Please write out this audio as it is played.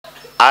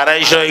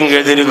250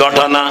 ইংরেজির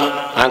ঘটনা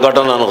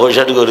ঘটনা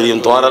হোসাট করে দিন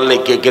তোমার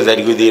লেখকে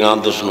জারি করে দিন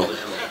আদর্শ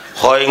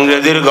হয়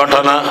ইংরেজির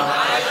ঘটনা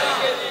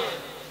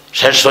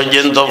শেষ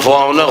পর্যন্ত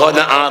ফোনে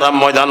হয় আরাম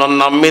ময়দানের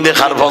নাম্মি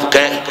দেখার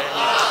পক্ষে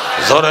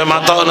জোরে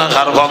মাথাও না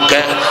খার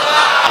পক্ষে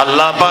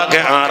আল্লাহ পাকে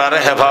আরারে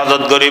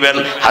হেফাজত করিবেন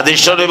হাদিস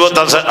শরীফত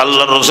আছে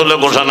আল্লাহর রাসূল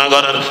ঘোষণা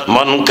করেন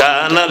মান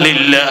কানা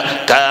লিল্লাহ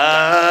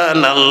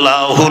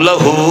কানাল্লাহু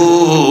লাহু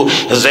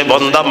যে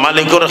বান্দা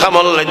মালিকের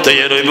কামল লইতে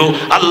রইব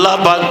আল্লাহ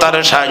পাক তার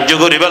সাহায্য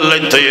করিবার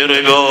লইতে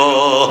রইব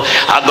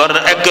আগর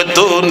এক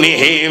তু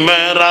নিহি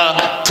মেরা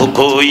তু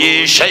কোই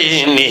শাই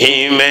নিহি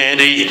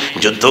মেরি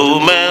जो तू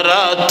मेरा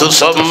तू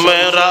सब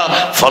मेरा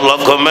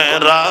फलक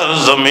मेरा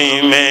ज़मी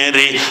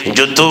मेरी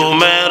जो तू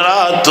मेरा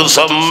तू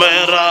सब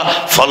मेरा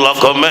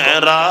फलक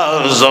मेरा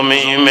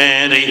ज़मी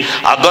मेरी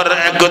अगर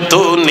एक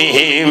तू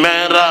नहीं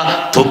मेरा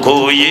तो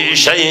कोई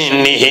शय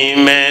नहीं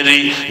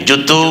मेरी जो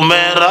तू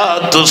मेरा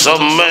तू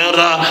सब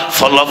मेरा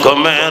फलक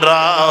मेरा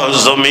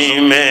ज़मी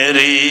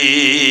मेरी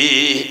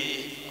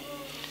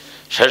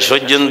शेष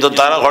पर्यन्त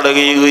तारा खड़े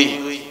गई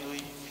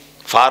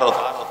फारत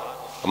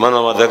मन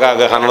देखा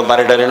आगे खाना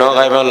बारी टारी न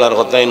खाए अल्लाहर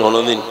কথা ইন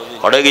হনদিন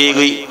পড়ে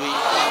গই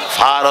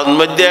ফারদ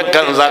মধ্যে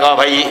একখান জায়গা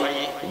ভাই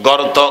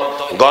গর্ত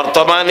গর্ত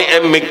মানে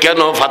এমনি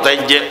কেন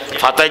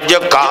ফাতাইজে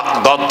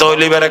গর্ত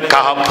হইলে বেরে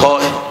কাহাব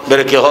হয়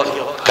বেরে কি হয়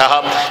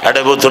কাহাব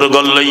এটা ভিতরে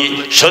গলই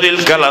শরীর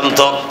ক্লান্ত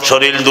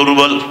শরীর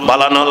দুর্বল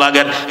বালানো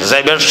লাগে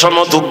যাইবার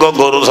সমতুগ্য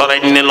গরু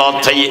সরাইনে লত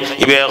থাই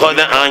ইবে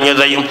কইতে আইয়ে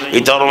যাই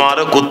ইতর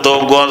মারে কুত্তো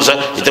গোছে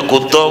ইতে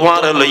কুত্তো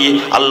মারে লই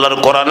আল্লাহর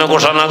কোরআনে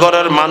ঘোষণা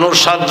করেন মানুষ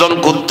 7 জন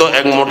কুত্তো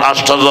এক মোট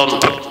 8 জন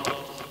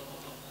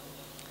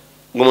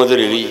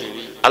গুমদরি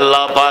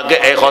আল্লাহ পাক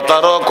এই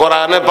কথারও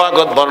কোরআনে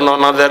পাকত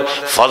বর্ণনা দেন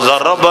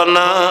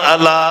ফজরবনা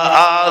আলা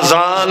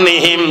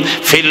আযানিহিম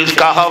ফিল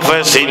কাহফ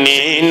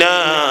সিনিনা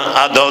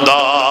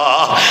আদদা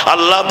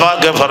আল্লাহ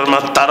পাক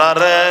ফরমাত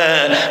তারারে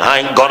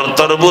আই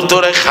গর্তর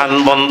ভিতরে খান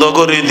বন্ধ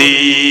করে দি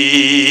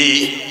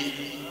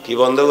কি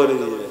বন্ধ করে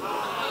দি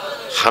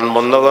খান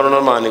বন্ধ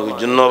করানোর মানে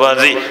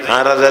জন্যবাজি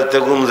হারা যাতে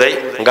ঘুম যায়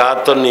গা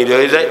তো নির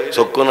হয়ে যায়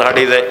চক্ষুন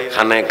হাঁটি যায়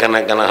খানা কানা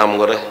কানা হাম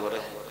করে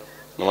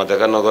মাথা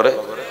কান করে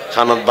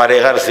খানত বাড়ি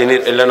খার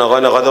চিনির এলে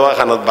নকয় নকয় দেওয়া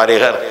খানত বাড়ি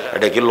খার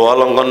এটা কি লোহা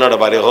লঙ্ঘন না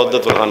বাড়ি হদ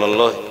তোর খানত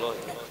লয়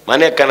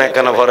মানে একখানা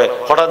একখানা পরে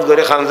হঠাৎ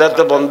করে খান যায়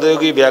তো বন্ধ হয়ে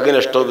গিয়ে বিয়াকে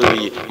নষ্ট হয়ে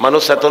গিয়ে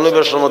মানুষ চেতন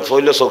বেসমত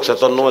ফইলে চোখ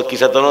চেতন নয় কি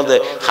চেতন দে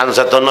খান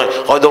চেতন নয়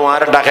হয়তো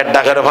আর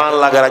ডাকের ফান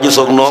লাগে আজি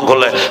চোখ ন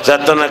খোলে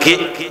চেতন নাকি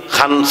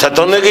খান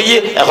চেতনে গিয়ে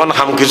এখন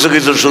হাম কিছু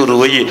কিছু শুরু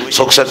হয়ে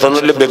চোখ চেতন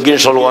হইলে বেগিন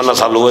চলোয়ানা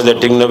চালু হয়ে যায়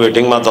ঠিক না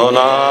বেটিং মাথা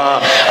না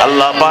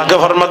আল্লাহ পাকে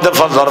ফরমাতে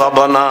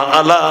ফজরবনা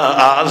আলা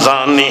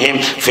আযানিহিম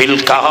ফিল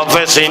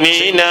কাহফে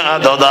সিনিনা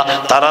আদদা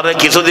তারারে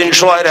কিছুদিন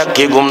শোয়ায়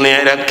রাখি ঘুম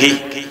নিয়ে রাখি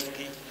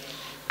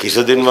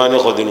কিছুদিন মানে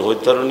কদিন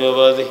হইতারণী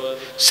বাদী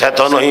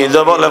চেতন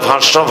হইতে বলে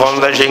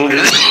 550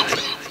 ইংরেজি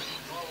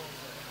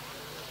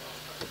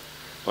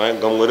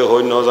গম করে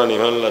হই ন জানি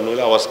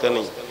নইলে আওয়াজ কে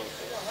নেই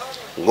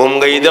গম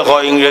গাই দেখো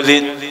ইংরেজি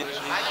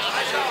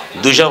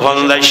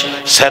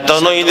 250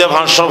 চেতন হইতে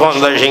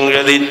 550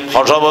 ইংরেজি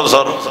 100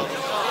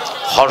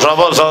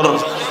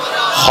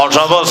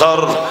 বছর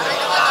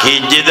কি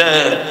জিদে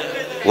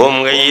ঘুম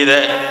গাই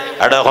দে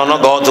এটা কোনো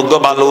গৌতুক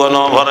বালুও ন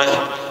ভরে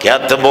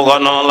খেতে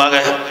বোগানো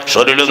লাগে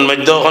শরীরের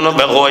মধ্যে কোনো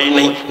বেগই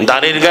নেই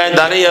দাড়ির গায়ে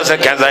দাঁড়িয়ে আছে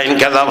খেজাইন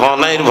খেজা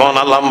ফনাইর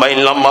ফনা লম্বাইন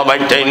লম্বা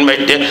বাইটাইন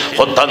বাইটে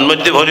হত্যার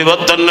মধ্যে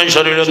পরিবর্তন নেই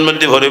শরীরের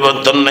মধ্যে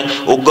পরিবর্তন নেই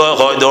উগ্র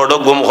হয় দৌড়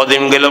ঘুম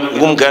কদিন গেলাম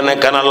ঘুম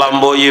কেনা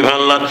লাম্ব ই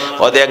ফেললাম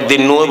ওদের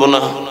একদিন নইব না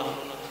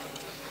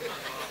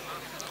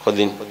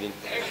কদিন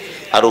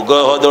আর উগ্র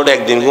হয় দৌড়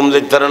একদিন ঘুম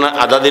যেতে পারে না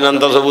আধা দিন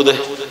আনতে সবুদে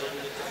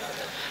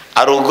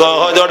আর উগ্র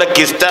হয় দৌড়ে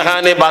কিস্তা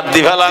খানি বাদ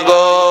দি ফেলা গো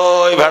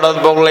ভেড়ত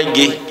বক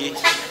লাগি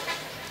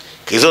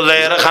কিছু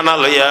জায়গায় খানা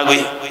লইয়া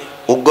গই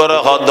উগ্র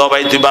হদ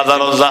দবাই তুই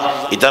বাজার যা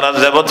ইতারা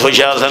জেবত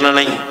পয়সা আছে না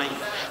নাই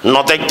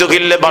নতেক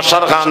কিনলে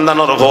বাসার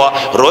খানদানোর ভুয়া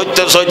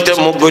রইতে সইতে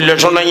মুখ গুললে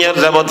শোনাইয়ার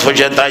জেবত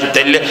পয়সা তাই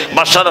তাইলে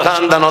বাসার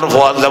খানদানোর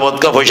ভুয়া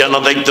জেবতকে পয়সা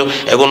নতেকতো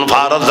এখন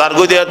ভারত যার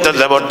গুদি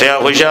জেবত টেয়া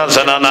পয়সা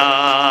আছে না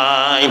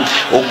নাই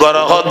উগ্র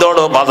হদ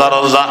দৌড় বাজার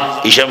যা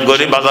হিসাব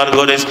করি বাজার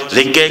করিস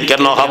জিজ্ঞে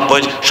কেন হাব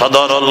পয়স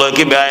সদর লয়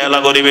কি বেয়ালা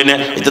করিবি না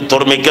এটা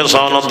তোর মিকে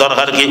সহনের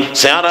দরকার কি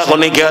চেহারা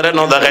খনি কে আরে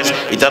ন দেখাইস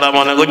ইতারা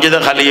মনে করছি যে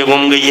খালি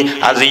ঘুম গিয়ে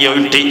আজি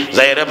উঠি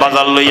যাইরে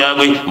বাজার লইয়া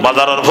গই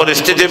বাজারের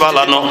পরিস্থিতি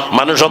ভালানো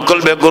মানুষ সকল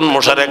বেগুন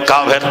মশারে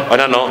কাভের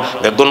অনানো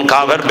বেগুন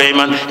কাভের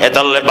বেঈমান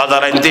এতালে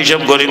বাজার আনতে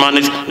হিসাব করি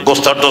মানুষ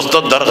গোস্ত টোস্ত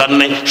দরকার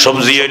নেই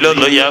সবজি হইলো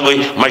লইয়া গই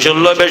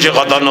মাইশুল্ল বেশি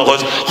কথা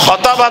নকস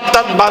কথা বার্তা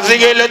বাজি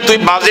গেলে তুই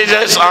বাজি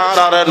যাইস আর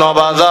আরে ন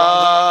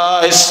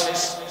বাজাইস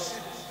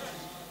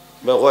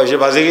বেকইছে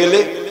বাজি গেলে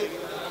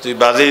তুই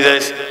বাজি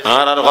যাইস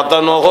আর কথা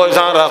নকইস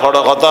আর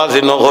কথা আছে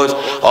নকইস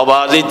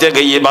অবাজিতে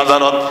গিয়ে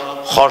বাজারত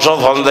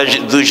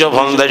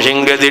 250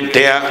 ইংরেজির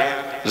টেয়া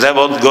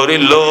জেবত গড়ি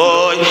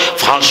লই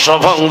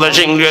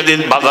 550 ইংরেজি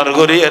বাজার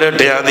করি এর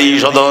টেয়া দিই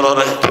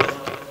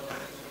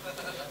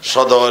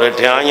সদরে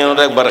ঠেয়াইন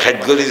একবার খাদ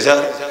করি স্যার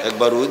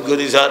একবার উদ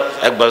করি স্যার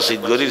একবার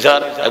শীত করি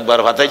স্যার একবার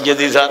ভাতাইয়ে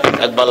দি স্যার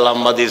একবার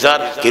লম্বা দি স্যার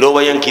কিরো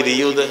ভাইয়ান কি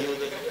দিও দে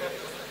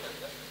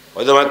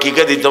ওই তোমার কি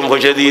কে দিতাম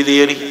পয়সা দিয়ে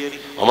দিয়ে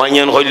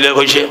আমাইয়ান হইলে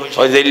হইছে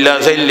হইদিল্লা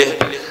চাইলে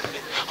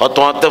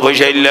তোমার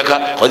পয়সা লেখা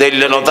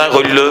হইলে নতা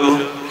হইল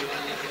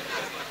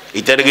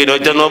ইতার কি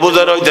হইতে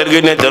নবুজার হইতার কি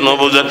নেতে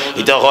নবুজার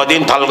ইতা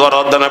কদিন থাল ঘর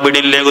হদ্দানা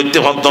বিড়িলে করতে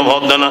হদ্দম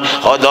হদ্দানা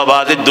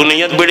হদবাদের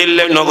দুনিয়াত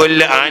বিড়িলে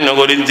নগরলে আয়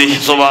নগরিদি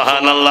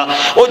সুবহানাল্লাহ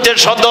ওইতে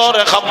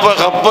সদরে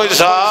খাপ্পয়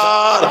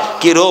স্যার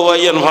কি রো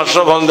ভাইয়ান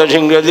 550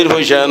 ইংরেজির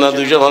পয়সা না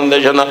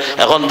 250 না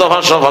এখন তো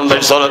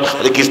 550 চলে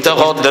কিস্তা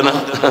হদ দেনা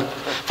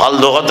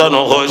ফালতু কথা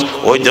নকইস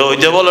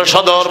ওইতে বলে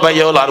সদর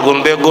ভাইয়া আর গুণ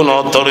বেগুণ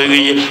অন্তরে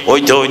গিয়ে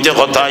ওইতে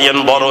কথা ইয়ান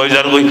বড় হয়ে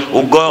যার কই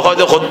উগ্র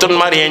হয়তো কত্তন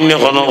মারি আইনে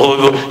কোন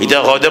হইব ইটা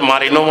হয়তো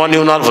মারিনো মনি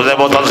উনার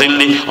জেবত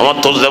আসিলি আমার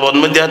তোর জেবত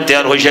মধ্যে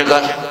তৈয়ার হয়েছে কা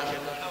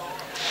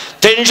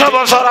 300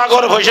 বছর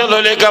আগর পয়সা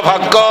লইলে কে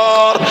ভাগ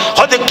কর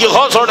হয়তো কি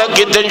হস ওটা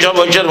কি 300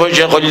 বছর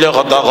পয়সা করলে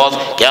কথা হস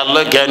কেন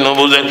কেন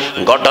বুঝেন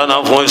ঘটনা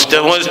পৌঁছতে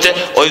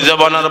ওই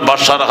জবানার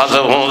বাদশার হাতে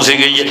পৌঁছে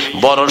গিয়ে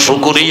বড়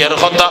শুকরিয়ার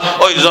কথা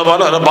ওই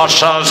জবানার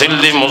বাদশাহ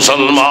ছিলেন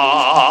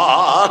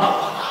মুসলমান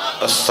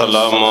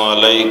আসসালামু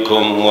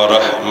আলাইকুম ওয়া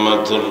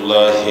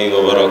রাহমাতুল্লাহি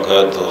ওয়া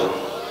বারাকাতুহু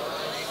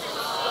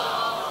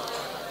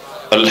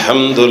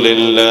الحمد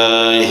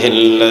لله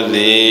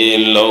الذي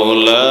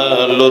لولا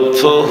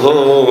لطفه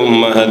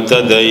ما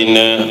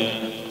اهتدينا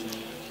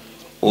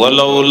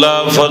ولولا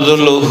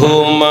فضله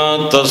ما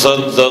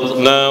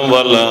تصدقنا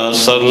ولا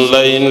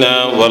صلينا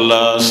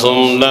ولا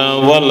صمنا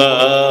ولا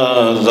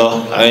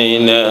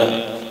ضحينا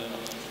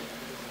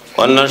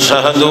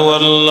ونشهد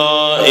أن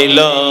لا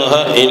إله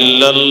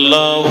إلا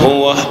الله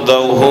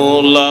وحده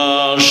لا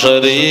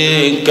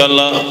شريك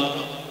له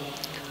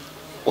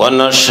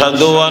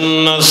ونشهد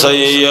أن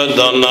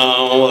سيدنا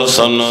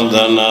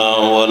وسندنا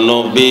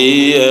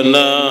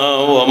ونبينا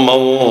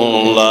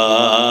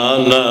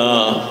ومولانا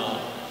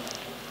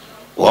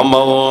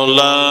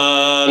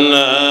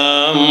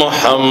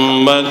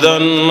محمدا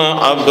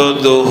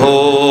عبده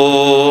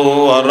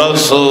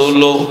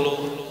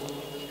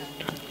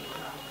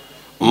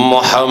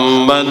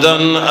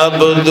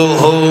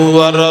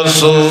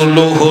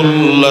ورسوله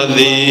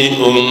الذي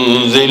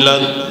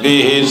أنزلت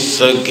به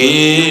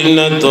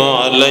السكينة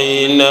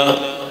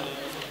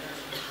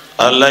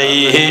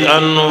عليه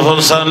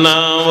أنفسنا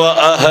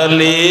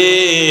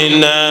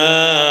وأهلينا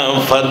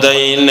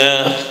فدينا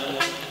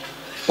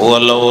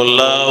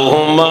ولولاه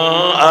ما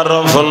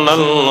عرفنا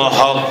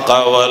الحق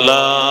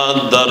ولا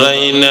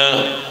درينا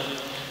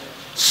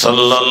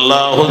صلى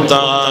الله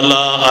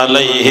تعالى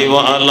عليه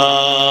وعلى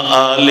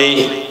آله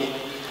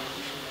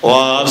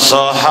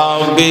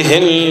وصحابه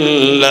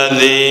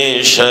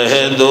الذي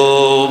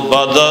شهدوا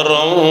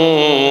بدرا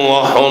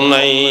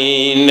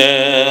وحنينا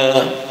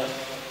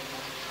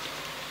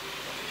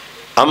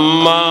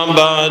أما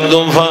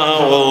بعد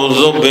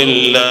فأعوذ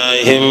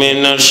بالله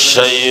من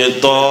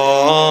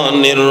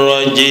الشيطان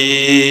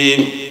الرجيم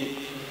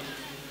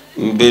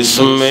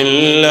بسم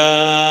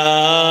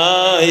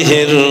الله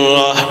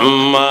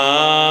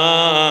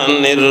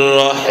الرحمن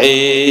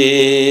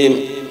الرحيم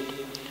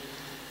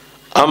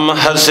أم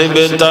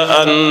حسبت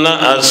أن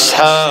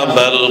أصحاب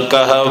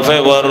الكهف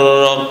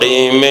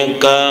والرقيم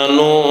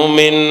كانوا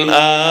من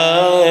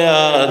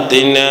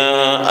آياتنا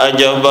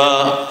عجبا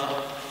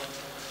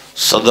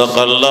صدق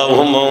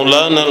الله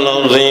مولانا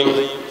العظيم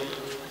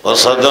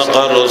وصدق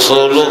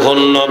رسوله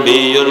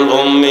النبي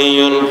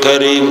الأمي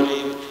الكريم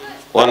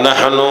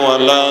ونحن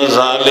على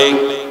ذلك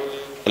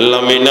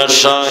لمن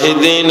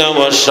الشاهدين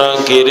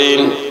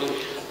والشاكرين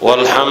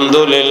والحمد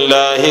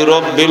لله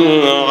رب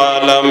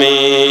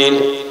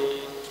العالمين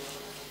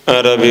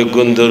عربي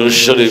كندر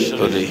الشريف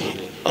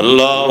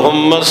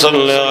اللهم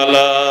صل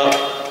على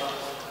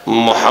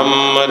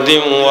محمد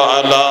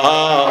وعلى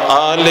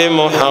آل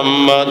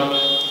محمد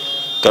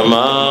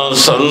كما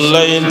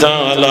صليت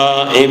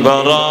على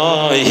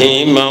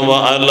إبراهيم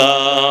وعلى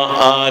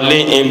آل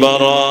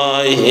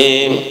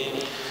إبراهيم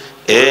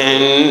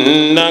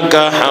إنك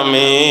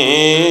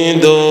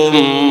حميد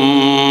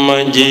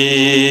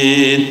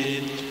مجيد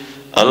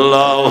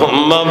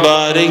اللهم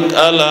بارك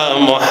على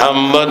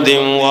محمد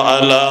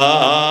وعلى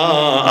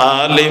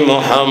آل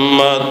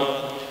محمد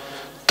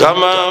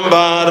كما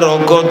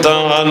باركت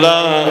على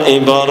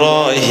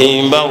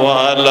إبراهيم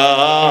وعلى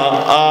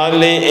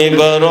آل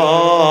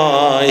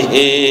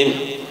إبراهيم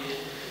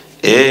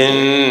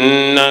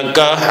إنك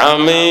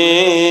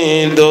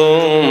حميد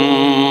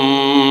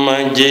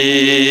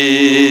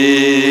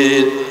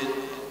مجيد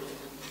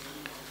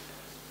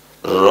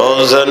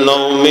روزا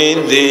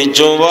نوميدي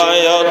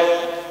جوايات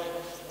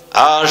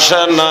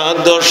آشنا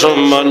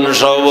دشمن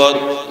شوت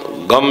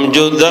গম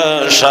জুদা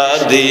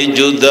শাদি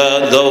জুদা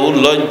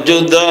দৌলত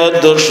জুদা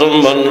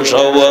দুশ্মন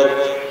সওয়াত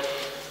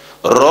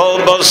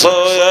রব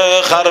সোয়ে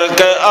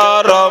খারকে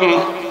আরম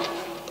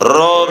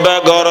রবে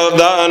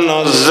গরদান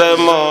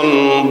যেমন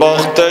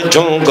বখতে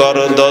ঝুঁকর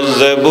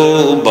দজেবু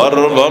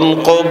বরবন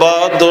কোবা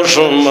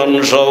দুশ্মন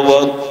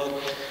সওয়াত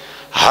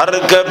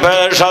হরকে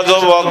পেশাজ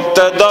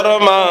বক্তে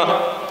দরমা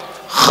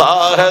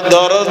খাহে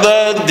দর্দ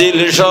দিল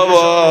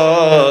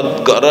সওয়াত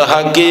গর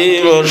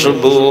হাকিম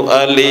শুবু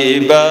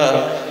আলিবা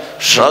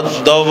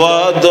সদ্দবা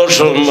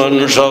দুশ্মন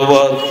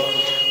সওয়াত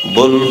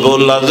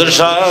বুলবুল আজ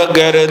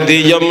সাগর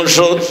দিয়ম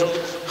সুত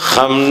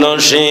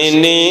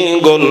खामनशीनी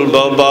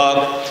गुलबबाग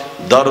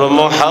दर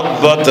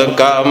मोहब्बत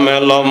का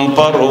मेलम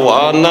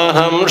परवाना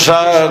हम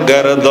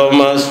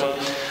शागिर्दमस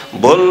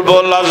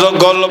बुलबुल अज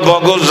गल्ब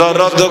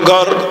गुजरत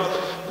गर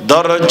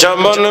दर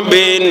चमन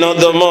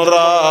बीनद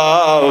मोरा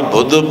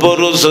बुध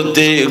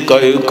पुरुषति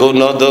कई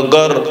कुनद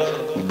गर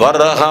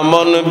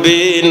बरहमन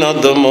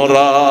बीनद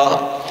मोरा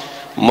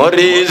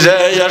मरीजे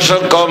यश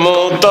कमो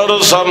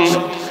तरसम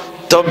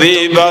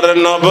तबीबर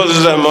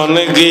नब्ज मन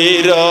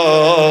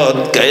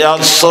गिरत क्या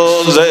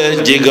सोजे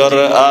जिगर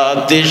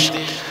आतिश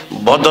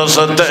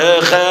बदसते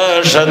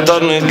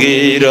खैशतन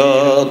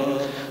गिरत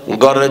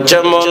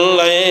गरचे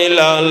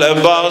मुल्लैला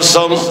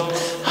लबासम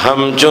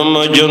हम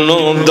चुम जुनू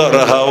दर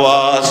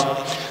हवास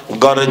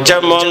गरचे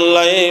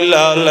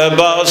मुल्लैला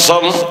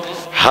लबासम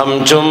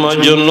हम चुम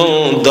जुनू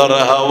दर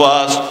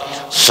हवास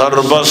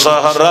सर्व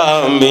सहरा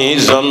मी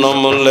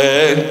जन्म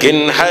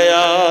लेकिन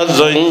हया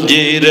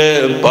जंजीरे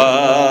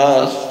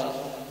पास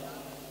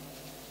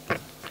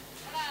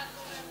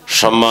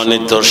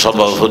सम्मानित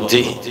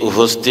सभापति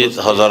उपस्थित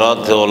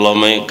हजरात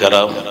उलमाए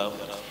केराम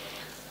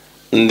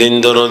दिन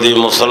दरदी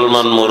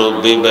मुसलमान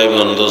मुरब्बी भाई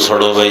बंधु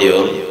छोड़ो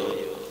भाइयों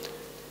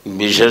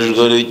विशेष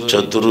कर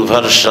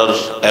चतुर्पार्श्वर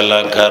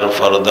एलाकार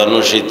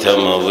फरदानुषित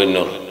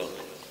माविनो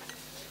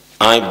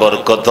आय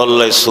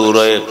बरकतल्लाह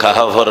सूरा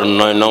कहफर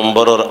 9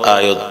 नम्बर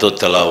आयत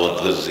तेलावत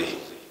करছি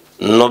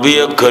नबी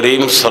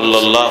करीम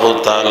सल्लल्लाहु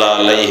ताआला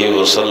अलैहि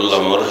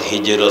वसल्लमर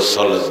हिजरत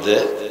চলতে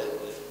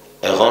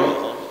এখন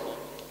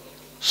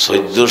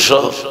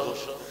 1400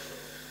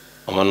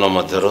 আমার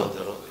নামাতের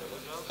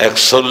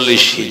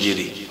 41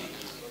 হিজরি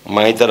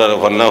মাইতার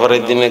ভান্না ভরে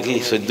দিনে কি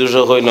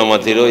 1400 হই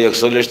নামাতির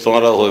 41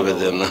 তোমরা হইবে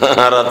দেন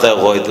আর তা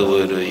হয়তো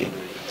হই রই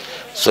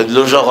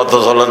 1400 কত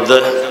চলতে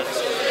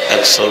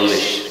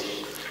 41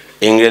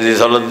 इंग्रेजी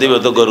सालत दिबे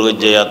तो गरगज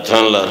जे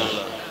यात्रानलार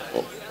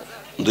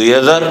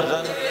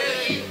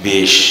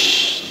 2020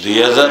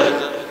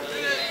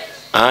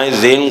 आय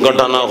जिन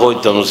घटना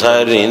हইতম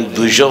সারিন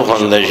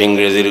 250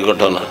 इंग्रेजीर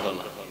घटना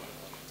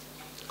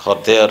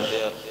हत्यार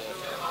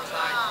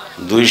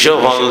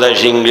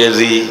 250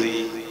 इंग्रेजी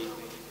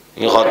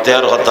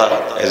हत्यार हता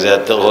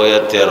एजात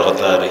हत्यार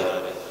हतारे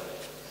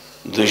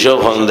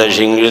 250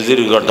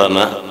 इंग्रेजीर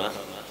घटना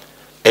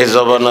ए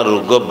जबानार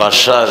रुग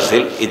बादशाह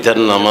आसिल इतार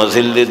नाम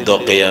आसिल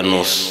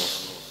दकियानुस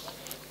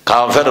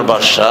काफेर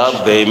बादशाह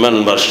बेईमान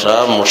बादशाह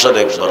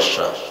मुशरिक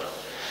बादशाह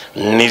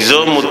निजो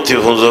मूर्ति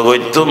पूजा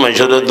करतो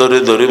माइशरे धरे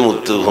धरे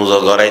मूर्ति पूजा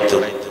कराइतो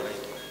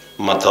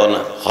माथाओ ना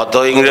हत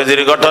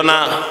इंग्रेजीर घटना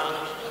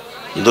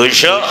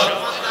 200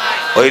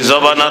 ओई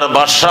जबानार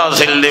बादशाह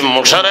आसिल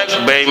मुशरिक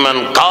बेईमान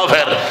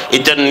काफेर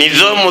इतार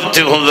निजो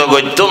मूर्ति पूजा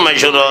करतो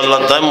माइशरे आल्लाह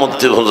ताआला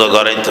मूर्ति पूजा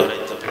कराइतो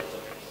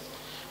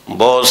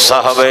बहुत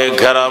साहबे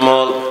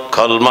केरामल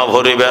कलमा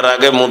भरिबार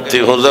आगे मूर्ति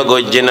पूजा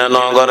गज्जे ना न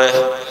करे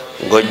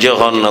गज्जे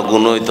हन ना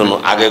गुण हইতো না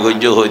आगे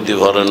गज्जे হইতে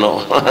পারে না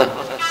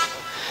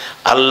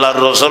আল্লাহর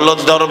রাসূলের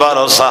দরবার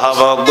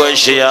সাহাবা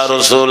গইছে ইয়া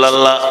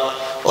রাসূলুল্লাহ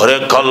ওরে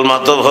কলমা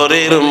তো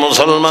ভরির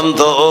মুসলমান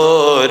তো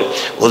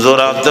হুজুর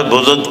আপনি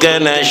বুজুত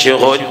কেন সে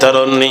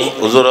হইতারনি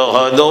হুজুর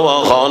হয়তো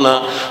খানা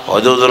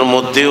হুজুর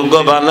মূর্তি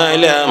উগো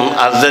বানাইলাম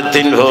আজ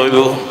দিন হইব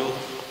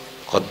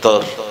কত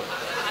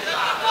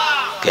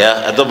क्या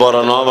तो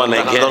बड़ा न बने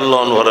क्या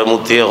लोन भरे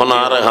मूर्ति होना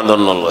आ रहा है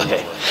न लोहे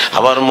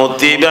अबार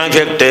मूर्ति भी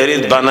फैक्ट्री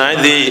बनाए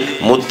दी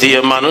मूर्ति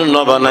मानुष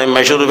न बनाए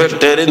मैशूर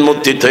फैक्ट्री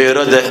मूर्ति तैयार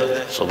दे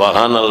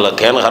सुभान अल्लाह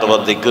क्या हर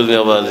बात दिक्कत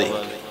नहीं बाजी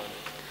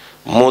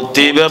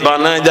मूर्ति भी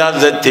बनाए जा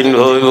जे तीन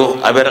हो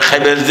अबर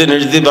खबर दिन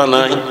दी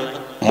बनाए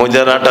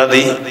मुझे राटा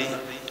दी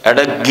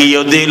एटा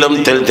गियो दिलम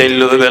तेल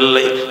तेल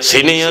बेल्ले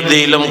सिनिया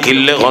दिलम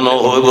किल्ले घनो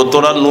होइब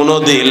तोरा नुनो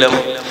दिलम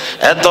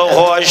एत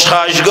হয়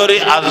শ্বাস করি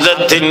আজের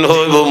দিন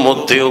হইব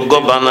মূর্তি উগ্র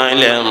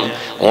বানাইলাম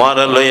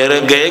ওয়ারে লয়ের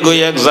গে গই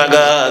এক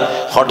জায়গা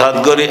হঠাৎ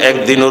করে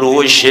একদিনের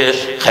ওইসে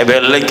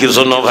খাইবেলে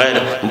কিছু ন ভাই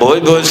বই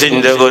বই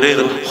চিন্তা করি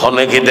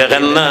হনে কি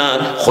দেখেন না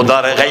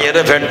খোদারে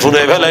খাইয়েরে পেট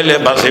পুরে ফেলাইলে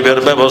বাঁচিবের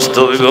ব্যবস্থা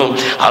হইব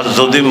আর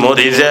যদি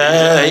মরি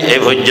যায় এই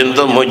পর্যন্ত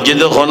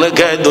মসজিদে হনে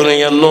খায়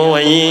দুনিয়া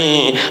নই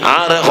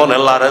আর এখন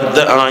লারের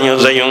আয়ো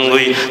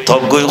যাইঙ্গুই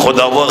তগুই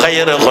খোদাবো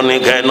খাইয়েরে হনে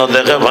খায় ন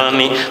দেখে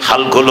পানি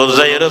হালকুলো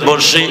যাইয়েরে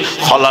বসি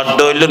হলার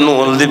ডইলে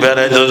নুল দি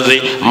বেড়াই দজি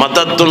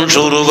মাথার তুন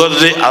শুরু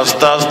করছি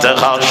আস্তে আস্তে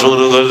খাওয়া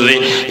শুরু করছি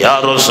ইয়া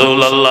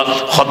রাসূলুল্লাহ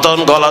খতন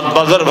গলাত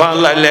বাজার ভান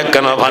লাইলে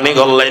কেন পানি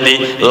গল্লাই দি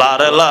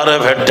লারে লারে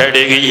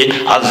ফেটে গিয়ে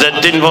আজের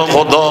দিন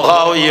খোদা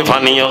খাওয়ি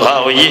পানিও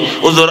খাওয়ি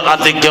হুজুর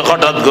আতিককে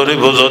হঠাৎ করে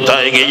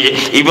বুঝতাই গিয়ে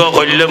ইব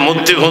কইলে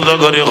মুক্তি খুঁজো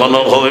করে হন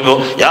হইব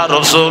ইয়া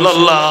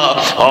রাসূলুল্লাহ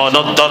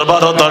অনর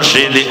দরবার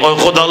তশিদি ওই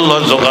খোদাল্লাহ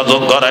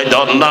যোগাযোগ করাই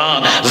দন না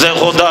যে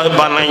খোদায়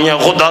বানাইয়া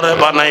খোদারে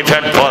বানাই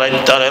ফেট পরাই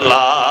তারে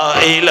লা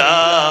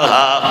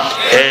ইলাহা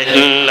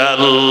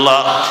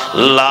ইল্লাল্লাহ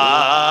লা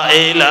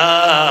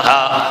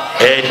ইলাহা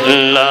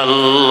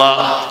ইল্লাল্লাহ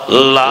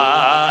লা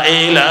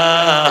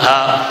ইলাহা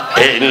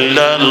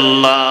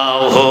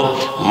ইল্লাল্লাহ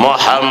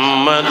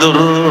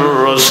মুহাম্মাদুর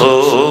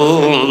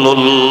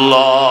রাসূলুল্লাহ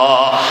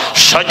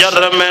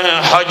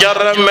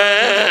शजर में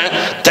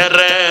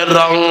तेरे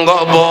रंग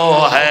वो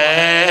है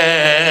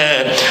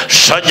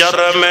शजर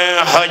में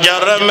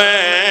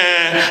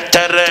में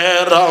तेरे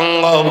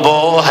रंग वो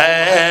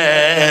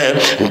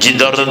है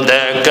जिधर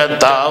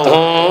देखता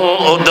हूँ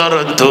उधर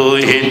तू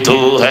ही तू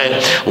है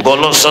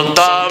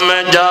गोलस्ता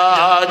में जा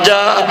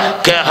जा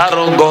के हर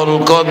गोल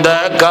को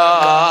देखा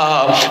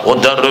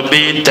उधर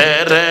भी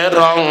तेरे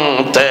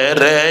रंग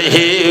तेरे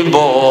ही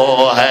वो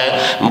है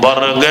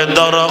बरग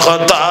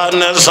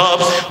दरख्तान सब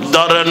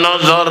दर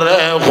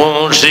नजरे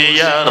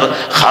होशियार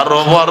हर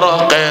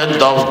वरक़े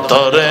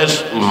दफ्तरे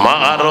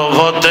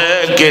मारुफते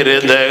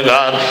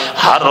किरदेगार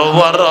हर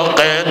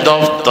वरक़े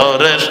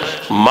दफ्तरे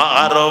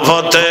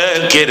मारुफते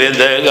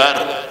किरदेगार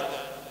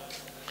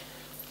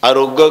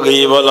आरोग्य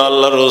गई बोला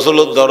अल्लाह रसूल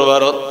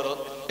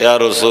दरबारत या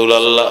रसूल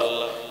अल्लाह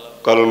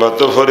कलमा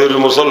तो फरिल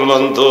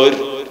मुसलमान तो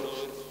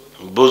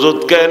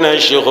बुजुर्ग के नहीं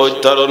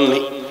शिकोयत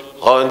तरन्नी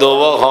হয়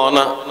দোয়া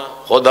হনা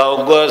খোদা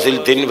গছিল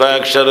তিন ভাই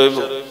একসাথে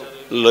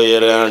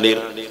লইয়ের আঁডির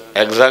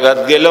এক জায়গাত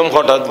গেলাম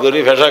হঠাৎ করে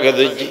ফেসাকে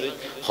দিচ্ছি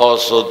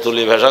হস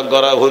তুলি ফেসাক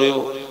করা ঘুরিব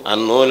আর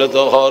নইলে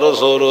তো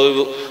খরচ হইব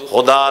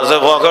খোদা আছে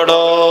পকেট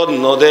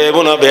নদেব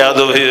না বেয়াদ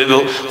হইব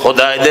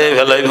খোদাই দে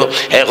ফেলাইব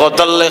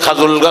একতাল্লে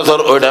খাজুল গাছর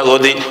ওইটা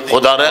গদি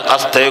খোদারে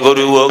আস্তে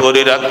গরিব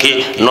গরি রাখি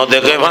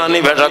নদেখে পানি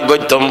ফেসাক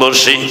গইতম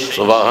বসি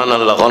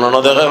সুবহানাল্লাহ কোন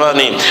নদেখে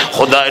পানি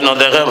খোদাই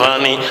নদেখে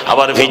পানি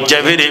আবার ফিচ্চা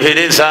ফিরি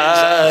ফিরি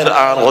স্যার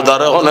আর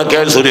খোদারে অনেকে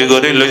চুরি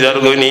করি লইজার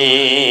গনি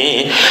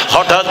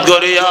হঠাৎ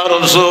করি আর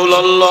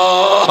রাসূলুল্লাহ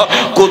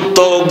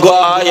কুত্তো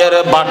গায়ের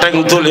বাটেং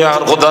তুলি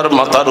আর খোদার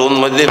মাথার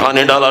মধ্যে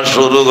পানি ঢালা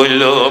শুরু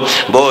করল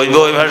বই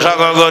বই ভাষা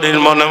গরির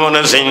মনে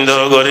মনে চিন্তা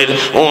করির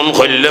উন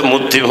খইলে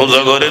মূর্তি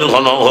পূজা করির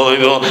ঘন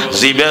হইব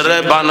জীবেরে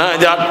বানায়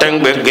যার ট্যাং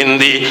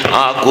বেগিন্দি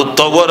আ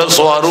কুত্তো করে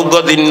সোয়ারুগ্য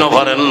দিন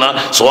পারেন না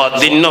সোয়ার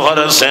দিন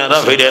পারেন চেহারা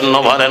ফিরেন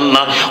পারেন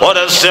না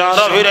ওরে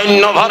চেহারা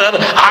ফিরেন পারেন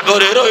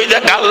আগরের ওই যে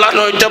কাল্লা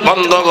নইতে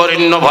বন্ধ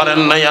করেন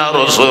পারেন না ইয়া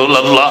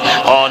রাসূলুল্লাহ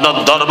অনদ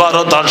দরবার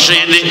তার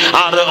সিদি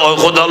আর ওই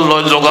খোদার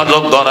লয়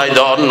যোগাযোগ করাই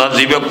দেওয়ার না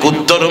জীবে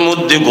কুত্তর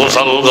মধ্যে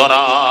গোসল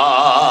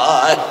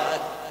করায়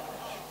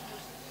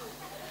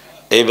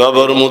এই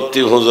বাবার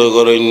মূর্তি পুজো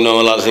করে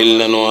আসিল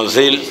না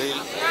আসিল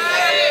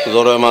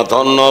জোরে মা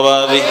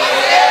ধন্যবাদী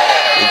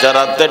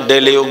ইতারাতে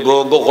ডেলি গো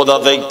গো কোথা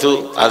দেখতু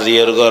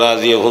আজিয়ের ঘর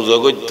আজিয়ে পুজো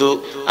করতু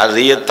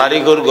আজিয়ে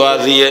তারিখর গো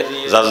আজিয়ে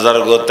যার যার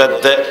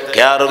গোতে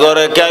কেয়ার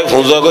ঘরে কে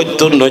পুজো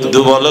করতু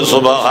নদ্যু বলে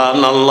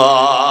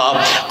সুবহানাল্লাহ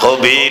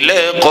কবিলে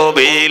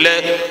কবিলে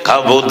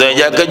কাবুদে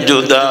এক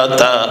জুদা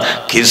তা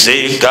কিসি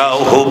কা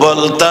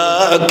হুবল তা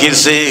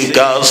কিসি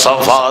কা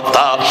সফা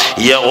তা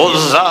ये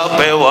उज़्ज़ा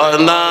पे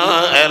वना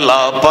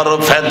एला पर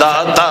फैदा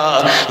था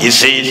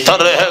इसी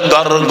तरह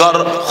घर घर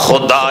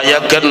खुदा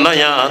एक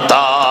नया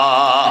था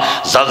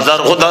सज़र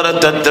खुदा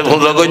रहते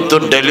फुज़ा कोई तो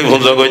डेली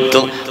फुज़ा कोई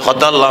तो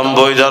खुदा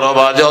लंबोई जरा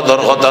बाजे उधर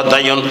खुदा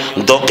तायुन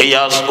दो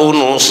कियास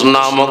उनुस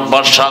नामक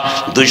बादशाह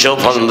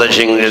 250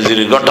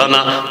 इंग्रेजीर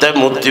घटना ते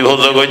मूर्ति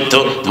फुज़ा कोई तो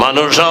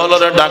मानुषा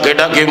वाले डाके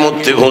डाके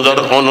मूर्ति फुज़ार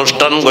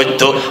अनुष्ठान कोई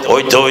तो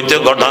ओइते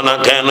घटना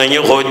कहने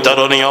ये कोई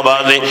तरनिया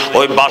बाजे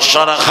ओइ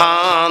बादशाह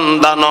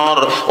खानदान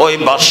ওই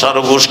বাদশার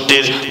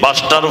গোষ্ঠীর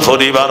বাদশার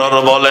পরিবারের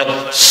বলে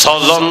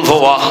ছজন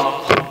ভুয়া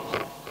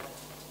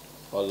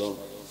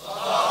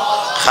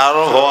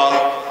খারো ভুয়া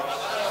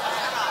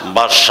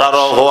বাদশার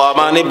ভুয়া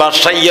মানে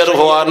বাদশাইয়ের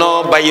ভুয়া ন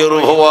বাইয়ের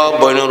ভুয়া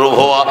বইনের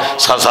ভুয়া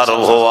সাসার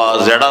ভুয়া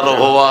জেডার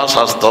ভুয়া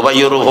স্বাস্থ্য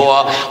বাইয়ের ভুয়া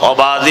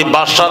অবাদি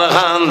বাদশার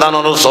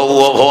খানদানের সৌ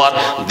ভুয়া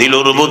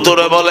দিলুর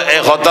ভিতরে বলে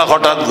একতা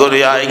হঠাৎ করে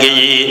আই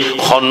গেই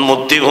খন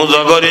মূর্তি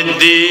পূজা করে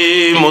দি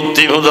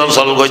মূর্তি পূজা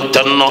চল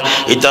গৈত্যান্ন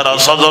ইতারা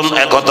ছজন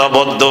একতা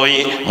বদ্ধ হই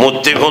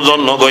মূর্তি পূজন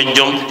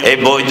নগৈজম এই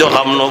বৈধ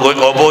খাম নগৈ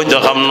অবৈধ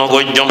খাম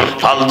নগৈজম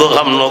ফালতু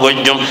খাম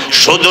নগৈজম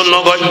শুধু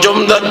নগৈজম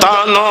তা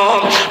ন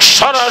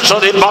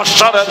সরাসরি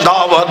বাদশার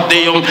দাওয়াত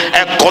দিম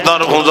এক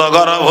খোদার পূজা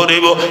করা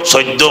ভরিব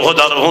 14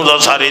 খোদার পূজা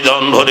 4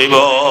 জন ভরিব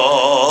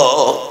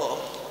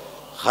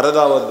হারে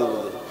দাওয়াত দিব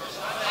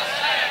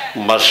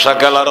বাদশা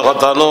কেলার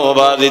কথা নো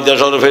বাদি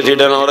দেশের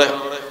প্রেসিডেন্ট ওরে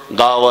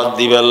দাওয়াত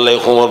দিবেলে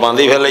খবর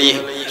বাঁধি ফেলাই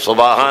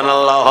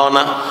সুবহানাল্লাহ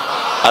না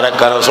আরে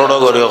কার ছোট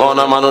করে হ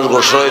না মানুষ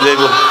গোস হয়ে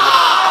যাইব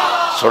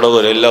ছোট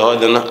করে এলে হয়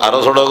না আরো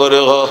ছোট করে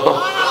হ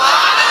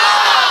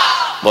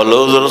বলো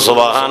হুজুর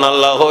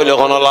সুবহানাল্লাহ হইলে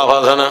কোনো লাভ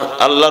আছে না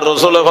আল্লাহর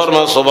রাসূল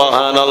ফরমান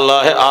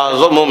সুবহানাল্লাহ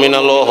আযমু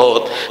মিনাল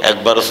উহুদ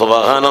একবার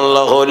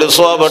সুবহানাল্লাহ হইলে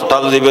সওয়াবের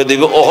টাল দিবে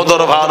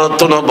উহুদের ভারত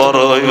তো বড়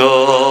হইব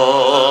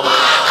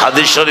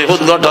হাদিস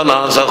শরীফত ঘটনা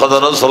আছে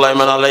হযরত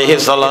সুলাইমান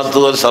আলাইহিস সালাতু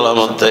ওয়াস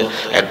সালামতে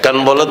একখান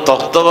বলে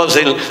তখ্ত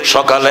বাছিল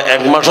সকালে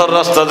 1 মাসের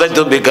রাস্তা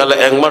যাইতো বিকালে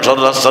 1 মাসের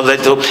রাস্তা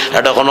যাইতো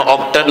এটা কোনো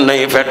অকটেন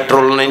নেই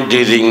পেট্রোল নেই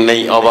ডিজেল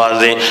নেই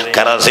আওয়াজে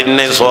কেরোসিন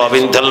নেই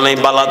সোয়াবিন তেল নেই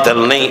বালা তেল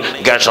নেই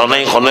গ্যাস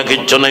নেই কোনো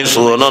কিছু নেই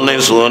সুনো নেই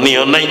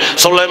সুনিও নেই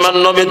সুলাইমান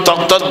নবী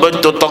তখ্তত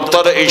বইতো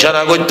তখ্তরে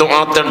ইশারা করতো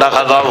আতে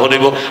ঢাকা যাও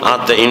হরিব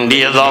আতে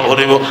ইন্ডিয়া যাও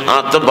হরিব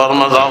আতে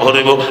বার্মা যাও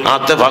হরিব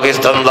আতে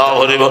পাকিস্তান যাও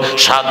হরিব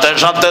সাথে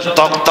সাথে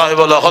তখ্তায়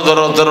বলে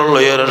হযরত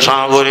লইয়ের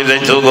সাগরি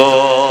যাইতো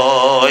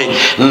গই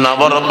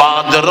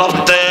নবরবাদ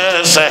রফতে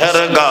শহর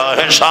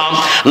গাহে শাম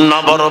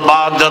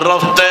নবরবাদ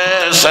রফতে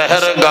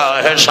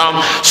সেহরগাহে শাম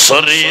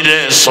শরীরে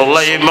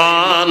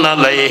সুলাইমান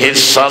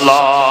আলাইহিস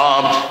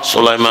সালাম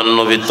সুলাইমান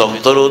নবী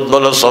তক্তর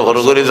উদ্বল সফর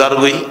করি যার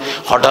গই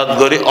হঠাৎ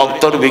করে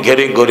অক্তর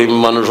বিখেরি গরিব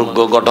মানুষ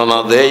ঘটনা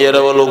দেয়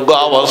এরা বল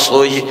আওয়াজ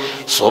হই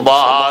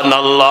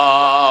সুবহানাল্লাহ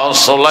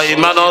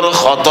সুলাইমানের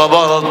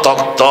খতবর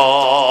তক্ত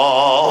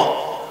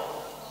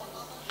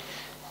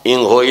ইং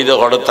হইদে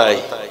হড়তাই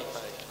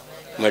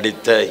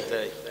মেডিতাই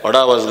হড়া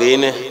আওয়াজ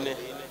গইনে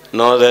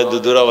নদে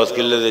দুদুর আওয়াজ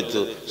কিল্লে দিত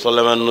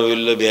সুলাইমান নবীর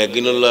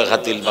বেগিনুল্লাহ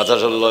খাতিল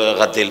বাতাসুল্লাহ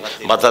খাতিল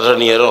বাতাস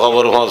নিয়ে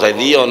খবর পৌঁছাই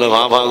দিয়ে অনে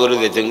ভাঁ ভাঁ করে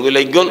দিতেন গুই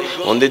লাগন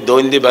মন্দির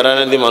দৈন্দি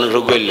বেড়ানে দিয়ে মানুষ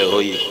গইলে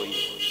হই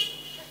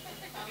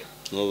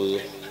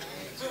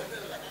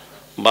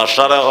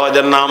বাদশার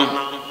হদের নাম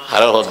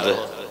হারে হদ্দে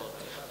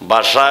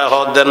বাদশাহ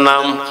হদের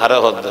নাম হারে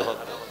হদ্দে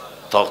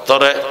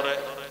তক্তরে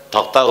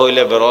তক্তা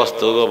হইলে বেরস্ত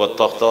হইব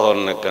তক্ত হন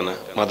না কেন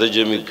মাদের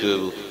জমি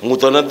খুব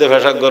মুতনের দে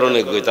ফেসাক গরণ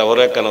গই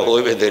তারপরে কেন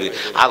হইবে দেরি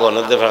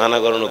আগনের দে ফেখানা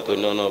গরণ কই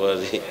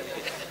নবাজি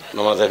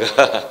নমাজে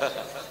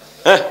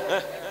হ্যাঁ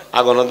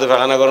আগনের দে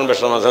ফেখানা গরণ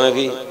বেশ মাঝে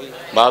নাকি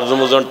বাথরুম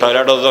ওজন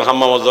টয়লেট ওজন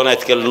হাম্মাম ওজন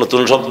আজকাল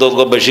নতুন শব্দ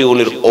বেশি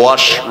উনির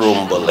ওয়াশরুম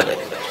বলে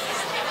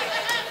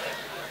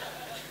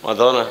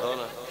মাধব না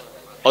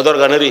ওদের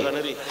গানেরই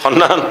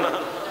সন্ধান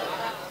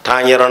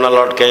ঠাঁয়ের না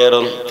লটকে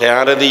এরন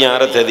তেয়ারে দি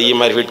ইয়ারে তে দি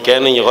মারপিট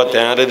কেন ইহ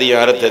তেয়ারে দি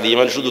ইয়ারে তে দি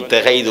মানে শুধু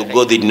তেখাই দুগ্গ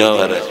দিন না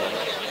হারে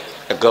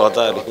এক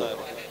কথা আর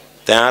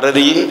তেয়ারে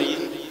দি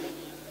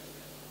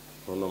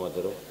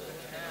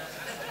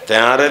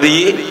তেয়ারে দি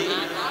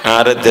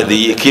আরে তে দি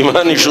কি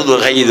মানে শুধু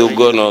খাই দুগ্গ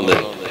না দে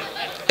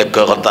এক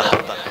কথা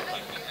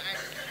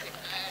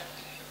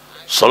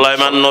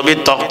সুলাইমান নবী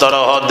তক্তর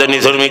হদে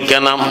নিধর্মিক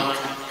নাম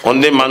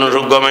অন্দি মানুষ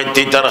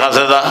গমাইতি তার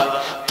কাছে যা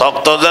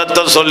তক্ত যা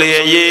তো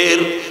চলিয়ে ইর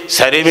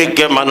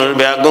সারিমিককে মানুষ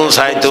বেগুন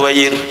সাইতো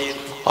ইর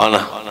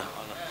না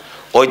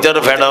ওইটার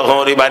ফেডা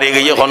হরি বাড়ি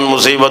গিয়ে খন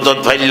মুসিবতত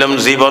ফাইলাম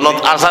জীবনত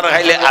আচার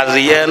খাইলে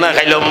আজিয়ে না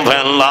খাইলাম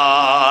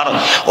ফেনলার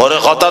ওরে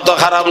কথা তো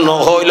খারাপ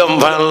নহইলাম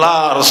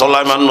ফেনলার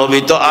সুলাইমান নবী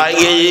তো আই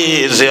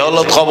গিয়েছে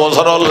হলত খবর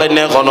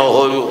লাইনে কোনো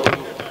হইব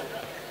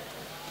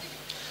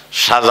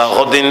সাজা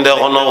কদিন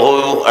দেখানো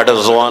হইব একটা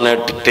জোয়ানে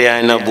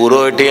টিয়াই না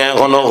বুড়ো টিয়াই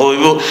এখনো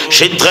হইব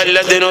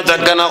শীতকালে দিনও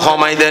থাকে না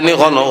কমাই দেনি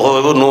এখনো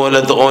হইব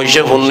নহলে তো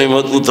ঐসে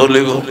পূর্ণিমত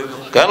উতলিব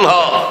কেন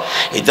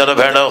ইতার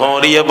ভেড়া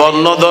হরিয়ে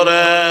বন্য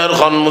ধরের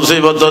খন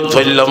মুসিবত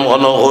ফেললাম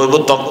ঘন হইব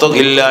তক্ত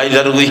খিল্লে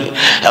আইজার গুই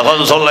এখন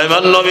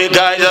সুলাইমান নবী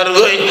আইজার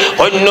গুই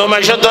অন্য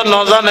মাসে তো ন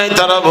জানাই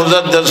তারা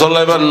বোঝাতে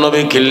সুলাইমান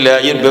নবী খিল্লে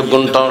আইয়ের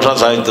বেগুন টাঁসা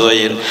চাইতে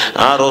আইয়ের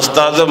আর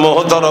ওস্তাদ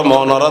মোহতর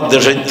মহনারার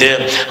দেশইতে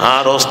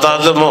আর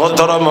ওস্তাদ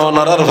মোহতর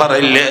মহনারার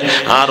ফারাইলে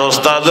আর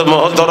ওস্তাদ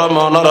মোহতর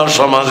মহনারার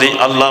সমাজি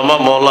আল্লামা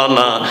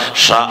মৌলানা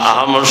শাহ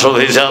আহমদ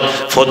শফি সাহেব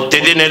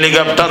প্রতিদিন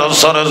হেলিকপ্টার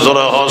সরে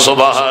জোরে হ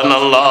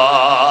সুবহানাল্লাহ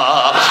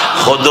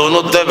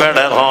খদুনুতে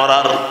বেড়ে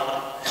হরার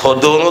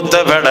খদুনুতে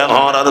বেড়ে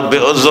হরার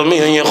বেজমি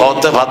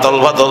হতে ফাতল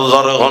ফাতল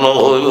জরে ঘন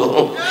হইব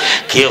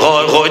কি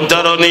হয়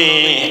কইতারনি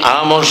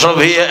আমর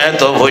সভি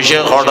এত ভইসে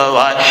খড়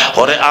ভাই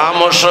ওরে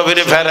আমর সভির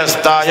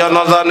ফেরেশতা ন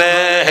জানে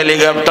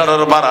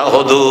হেলিকপ্টারের বাড়া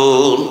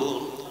হদুন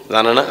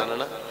জানে না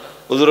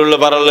হুজুরুল্লাহ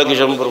বাড়ালে কি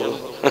সম্পর্ক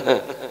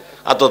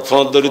আতত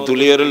ফোন ধরে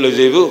তুলিয়ে লই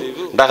যাইব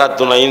ডাকাত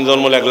তো না ইঞ্জন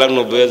মূল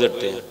 1,90,000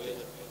 টাকা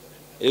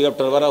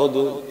হেলিকপ্টার বাড়া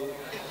হদুন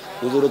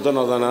হুজুর তো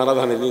না জানে আর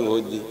জানে দিন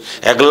হই দি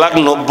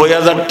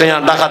 1,90,000 টাকা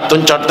ডাকাত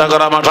তুন চট্টা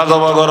করা মাথা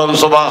জবা গরম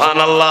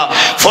সুবহানাল্লাহ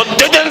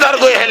প্রত্যেকদিন তার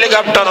কই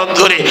হেলিকপ্টারত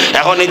ধরে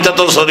এখন ইতা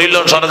তো শরীর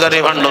সরকারি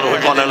ভান্ডার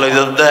মনে লই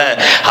দে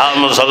হ্যাঁ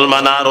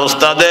মুসলমান আর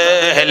ওস্তাদে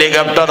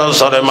হেলিকপ্টার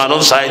সরে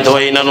মানুষ সাইত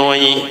হই না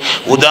নই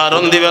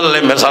উদাহরণ দিবেলে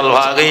মিসাল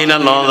ভাগই না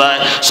ন যায়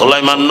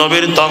সুলাইমান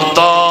নবীর তক্ত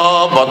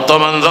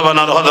বর্তমান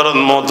জমানার হযরত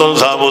মুহম্মদ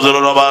সাহেব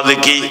হুজুরের আওয়াজ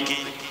কি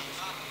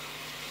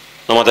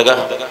নমতেকা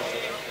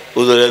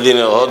উদরে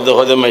দিনে হদ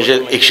হদে মাসে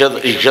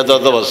রিক্সা তো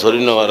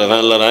শরীর না পারে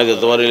আল্লাহ নাই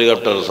তোমার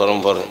হেলিকপ্টার সরম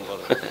পরে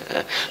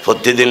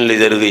প্রতিদিন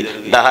লিজের গই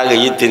ডাহা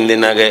গই 3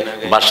 দিন আগে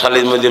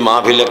বাসালির মধ্যে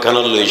মাহফিল একখান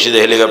লইছি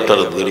হেলিকপ্টার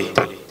ধরি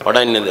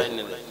পড়াই না দে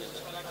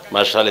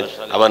বাসালির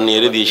আবার নিয়ে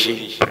দিয়েছি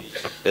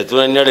এত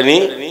নেড়ে নি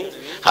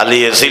খালি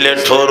সিলেট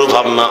ঠোর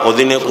ভাবনা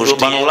অধীনে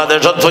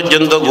বাংলাদেশ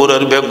পর্যন্ত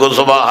ঘুরের বেগ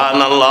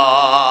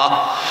সুবহানাল্লাহ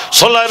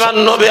সুলাইমান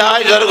নবী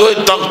আইজার গই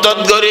তক্তত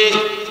গরি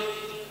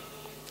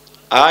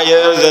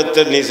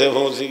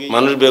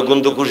মানুষ বেগুন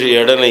তো খুশি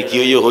এটা নাই কি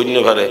হইন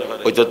পারে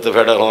ওই তো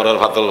ফেটা হরার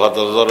ফাতল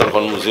ফাতল জ্বরের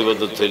ফোন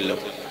মুসিবত থইলাম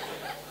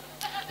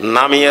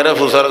নামিয়ারে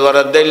ফুসার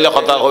ঘরের দিলে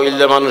কথা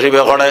কইলে মানুষ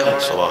বেকড়ে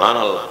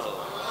সুবহানাল্লাহ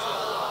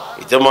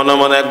ইতে মনে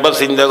মনে একবার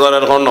চিন্তা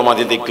করার কোন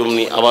নমাতি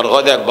দেখুমনি আবার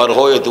হয় একবার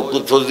হই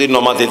দুকুত ফজি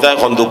নমাতি তাই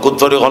কোন দুকুত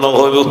ধরে কোন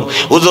হইব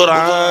হুজুর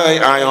আয়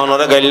আয়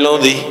অনরে গাইলেও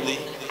দি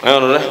আয়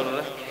অনরে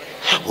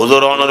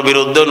হুজুর অনর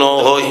বিরুদ্ধে ন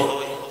হই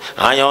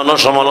আয় অন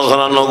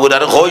সমালোচনা নগুর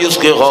আর কই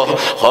উসকে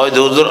হয়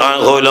হুজুর আয়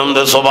কইলাম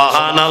দে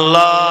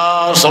সুবহানাল্লাহ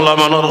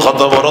সুলাইমানের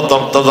কত বড়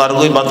তক্ত যার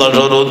কই বাতাস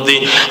রুদি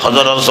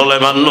হযরত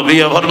সুলাইমান নবী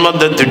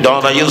ফরমাতে তুই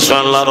ডরাইস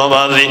আল্লাহর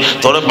বাজি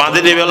তোর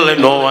বাঁধি দিবেলে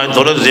নয়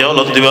তোর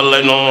জিয়ারত দিবেলে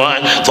নয়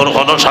তোর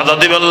কোনো সাজা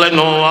দিবেলে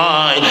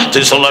নয়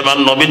তুই সুলাইমান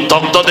নবীর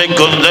তক্ত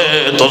দেখুন দে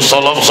তোর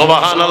সলব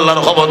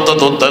সুবহানাল্লাহর খবর তো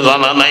তোতে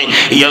জানা নাই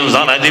ইয়ান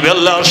জানাই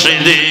দিবেলে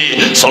আসিদি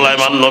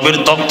সুলাইমান নবীর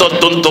তক্ত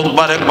তুন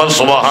তোকবার একবার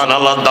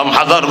সুবহানাল্লাহর দাম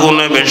 1000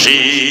 গুণে বেশি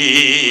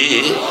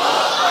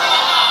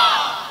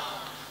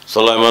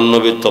সুলাইমান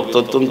নবীর তক্ত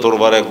তুন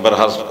তোরবার একবার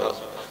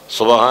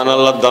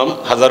সুবহানাল্লাহর দাম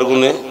 1000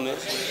 গুণে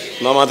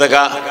মামা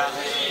দেখা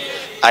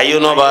আইও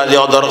নবাজি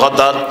অদর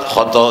কথা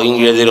কত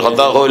ইংরেজির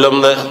কথা হইলাম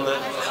দে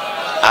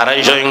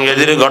 250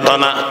 ইংরেজির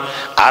ঘটনা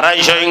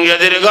 250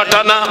 ইংরেজির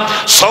ঘটনা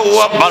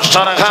সওয়াব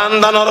বাদশার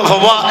খানদানের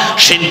হওয়া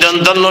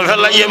সিদ্ধান্ত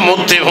ফেলাইয়ে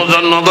মুফতি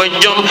হুজুর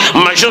নগরজন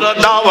মাইশুরা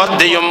দাওয়াত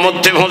দিও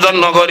মুফতি হুজুর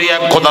নগরী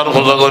এক খোদার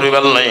পূজা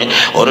করিবেল নাই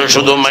ওরে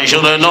শুধু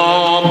মাইশুরে ন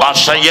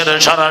বাদশাহের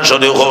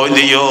সরাসরি কই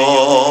দিও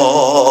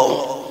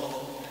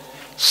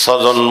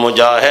সজন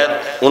মুজাহিদ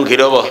কোন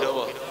কিরব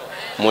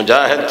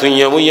মুজাহিদ তুই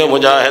মুইয়া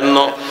মুজাহিদ ন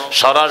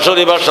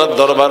সরাসরি বাদশার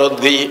দরবারত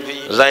গই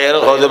যায়ের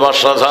খোদে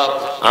বাদশা সাহেব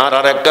আর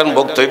একখান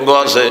বক্তব্য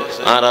আছে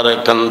আর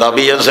একখান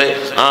দাবি আছে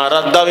আর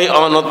দাবি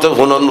অনতে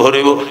ফুনন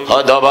ভরিব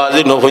হয়তো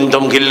বাজি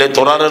নফুনতম কিনলে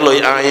তোরারে লই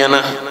আয়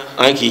না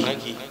আয় কি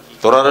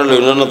তোরারে লই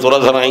না তোরা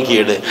ধর আয় কি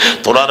এডে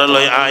তোরারে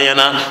লই আয়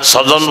না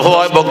সজন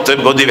হয়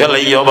বক্তব্য দি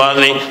ফেলাই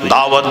বাজি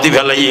দাওয়াত দি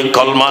ফেলাই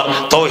কলমার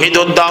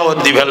তাওহীদের দাওয়াত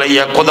দি ফেলাই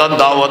খোদার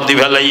দাওয়াত দি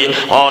ফেলাই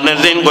অনেক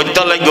দিন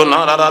কইতে লাগো না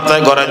রাতে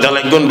করে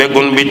লাগুন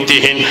বেগুন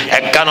ভিত্তিহীন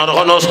একখানের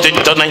কোনো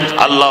অস্তিত্ব নাই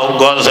আল্লাহ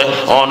আছে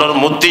অনর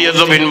মূর্তি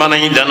জমিন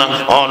বানাই দেনা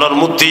অনর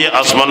মূর্তি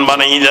আসমান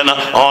বানাই দেনা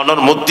অনর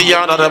মূর্তি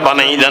আরে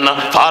বানাই দেনা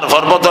ফার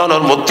পর্বত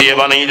অনর মূর্তি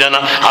বানাই দেনা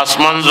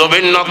আসমান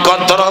জমিন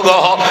নক্ষত্র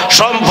গ্রহ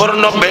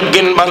সম্পূর্ণ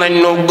বেগিন বানাই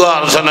নগ্য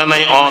আছে না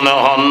নাই অন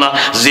হন না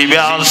জীবে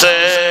আছে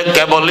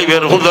কেবল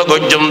ইবের হুজা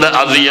গজ্জম দে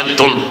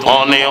আজিয়াতুন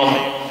অনেও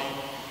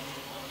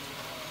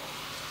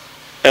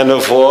এনে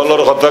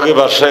ফলর কথা কি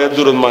বাদশাহ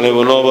দূর মানিব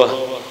না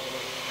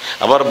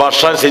আবার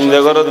বাদশাহ চিন্তা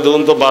করে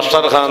দেখুন তো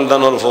বাদশার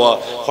খানদানোর ফোয়া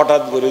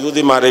হঠাৎ করে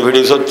যদি মারে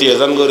ভিড়ি সত্যি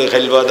এজান করে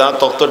খেলবা দা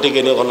তক্ত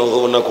টিকে নিয়ে কোনো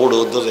না কুড়ো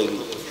তো যাইল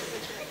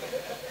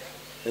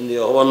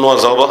হবার নোয়া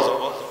হবা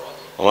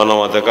আমার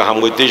নামাতে হাম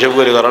করতে হিসেব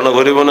করে কারণ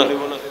করিব না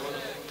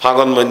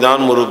ফাগন মধ্যে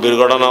আন মুরব্বীর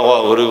ঘটনা হওয়া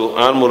ঘুরিব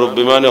আর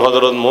মুরব্বী মানে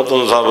হজরত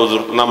মতন সাহ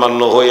হুজুর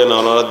নামান্য হইয়া না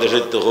ওনারা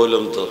দেশের তো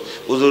হইলাম তো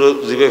হুজুর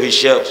জিবে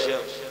হিসাব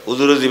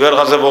হুজুরের জিবের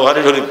কাছে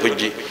বোখারি শরীফ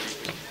খুঁজছি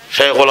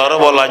শেখুল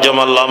আরব আল আজম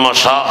আল্লামা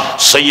শাহ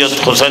সৈয়দ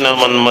হুসেন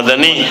আহমদ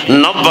মদনী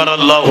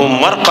নব্বরাল্লাহু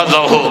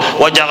মারকাজাহু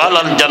ওয়া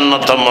জাআলাল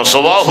জান্নাতা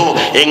মাসওয়াহু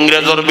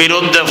ইংরেজের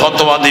বিরুদ্ধে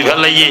ফতোয়া দি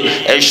ফেলাইয়ে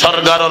এই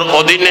সরকারের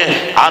অধীনে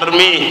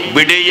আর্মি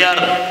বিডিআর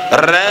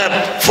র‍্যাব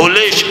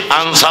পুলিশ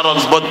আনসারত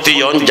ভর্তি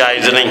হন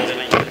জায়েজ নেই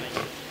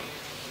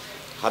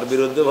আর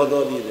বিরুদ্ধে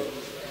ফতোয়া দিয়ে দে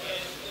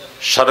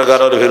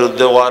সরকারের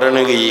বিরুদ্ধে ওয়ারেন্ট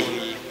গিয়ে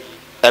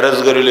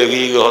অ্যারেস্ট করে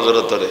লেগে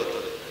হযরতরে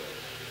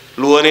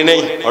লুয়ানি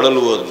নেই ওটা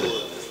লুয়াত দে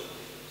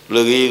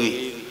লগে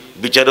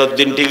বিচারের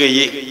দিন ঠিক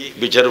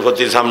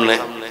বিচারপতির সামনে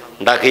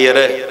ডাকিয়ে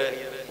রে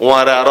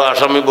ওয়ারে আরো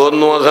আসামি বহুত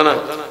নো আছে না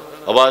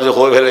আবার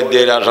হয়ে ফেলে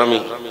দিয়ে আসামি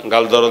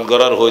গাল দরদ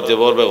করার হইতে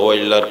পারবে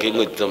হইল আর কি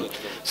করতাম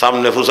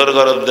সামনে ফুসর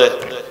করত দে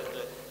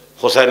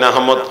হুসাইন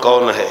আহমদ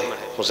কौन है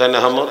হুসাইন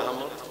আহমদ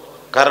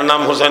কার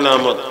নাম হুসাইন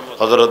আহমদ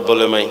হযরত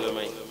বলে মাই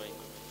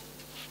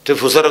তুই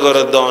ফুসর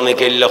করত দে অনেক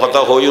ইল্লা কথা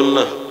হইউন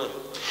না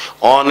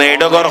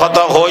অনেডগর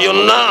কথা হইউন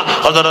না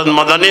হযরত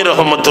মাদানী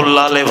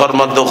রাহমাতুল্লাহ আলাইহি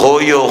ফরমাত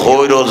হইও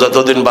হইরো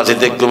যতদিন বাঁচি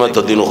দেখুম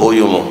ততদিন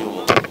হইউম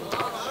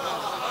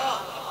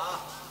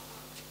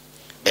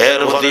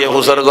এর দিয়ে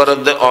হুসর করে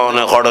দে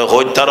অনে খড়ে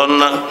হইতারন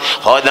না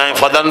হয় নাই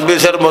প্রধান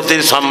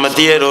বিচারপতির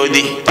সম্মতিয়ে রই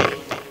দি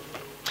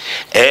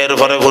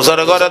এরপরে হুসর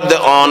করে দে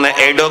অনে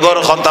এডগর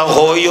কথা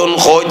হইউন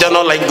হইতান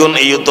লাগুন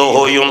ইউ তো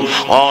হইউন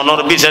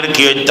অনর বিচার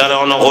কি হইতার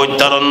অন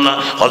হইতারন না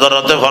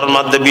হযরতে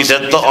ফরমাত দে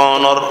বিচার তো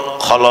অনর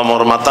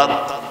কলমর মাথাত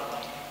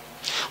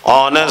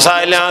অনে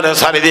চাইলে আরে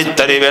সারি দিতে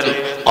পারিবেন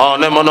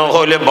অনে মনে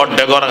হইলে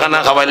বড্ডে গরখানা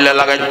খাবাইলে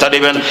লাগাইতে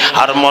পারিবেন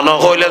আর মনে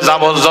হইলে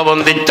যাবজ্জীবন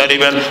দিতে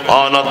পারিবেন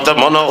অনতে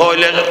মনে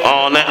হইলে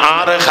অনে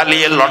আরে খালি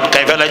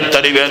লটকাই ফেলাইতে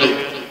পারিবেন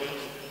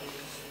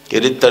কি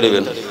দিতে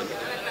পারিবেন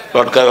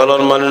লটকাই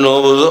ফেলার মানে নো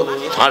বুঝো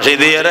ফাঁসি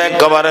দিয়ে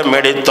একেবারে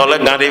মেডির তলে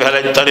গাড়ি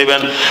ফেলাইতে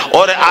পারিবেন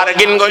ওরে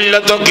আরেকদিন করলে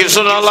তো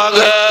কিছু না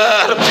লাগে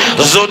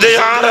যদি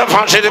আর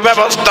ফাঁসির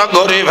ব্যবস্থা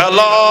করে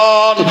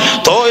ফেলন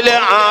তাইলে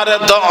আর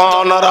তো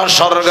ওনারা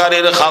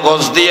সরকারের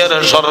কাগজ দিয়ে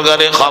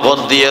সরকারি খবর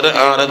দিয়ে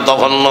আর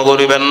দফন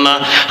করিবেন না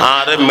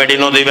আর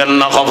মেডিনো দিবেন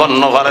না কফন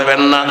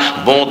পারবেন না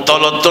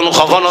বোতলতুন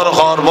কফনের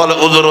খবর বলে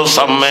উজুরের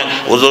সামনে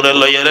উজুরে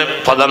লইয়ে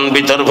প্রধান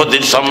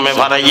বিচারপতির সামনে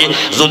ফারাই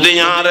যদি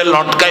আর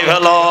লটকাই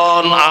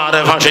ফেলন আর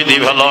ফাঁসি দি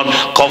ফেলন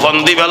কফন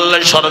দি ফেললে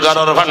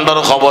সরকারের ফান্ডর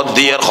খবর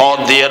দিয়ে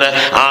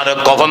আর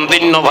কফন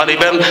দিন ন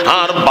পারিবেন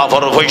আর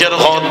বাপর পয়সার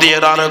খবর দিয়ে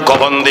আর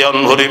কফন দিয়ন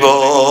ভরিব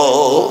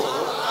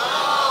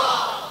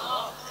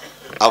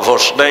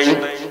আফস নাই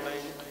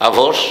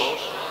আফস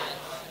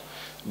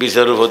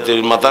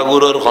বিচারপতির মাথা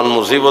গুড়োর খন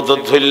মুসিবত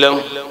ধরলাম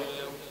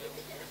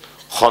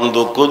খন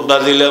দুকুত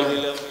বাজিলাম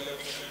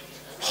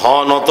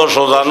খন অত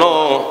সোজানো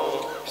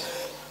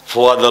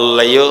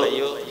ফুয়াদল্লাইও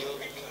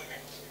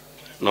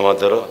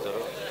নমাতের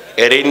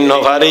এরিন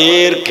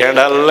নভারির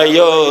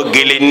খেডাল্লাইও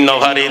গিলিন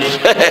নভারির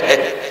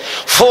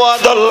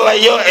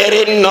ফুয়াদল্লাইও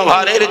এরিন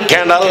নভারির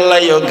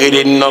খেডাল্লাইও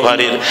গিলিন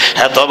নভারির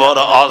এত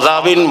বড়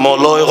অজাবিন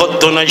মলয়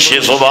হতো না সে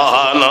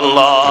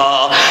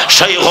সুবহানাল্লাহ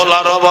শাইখুল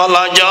আরব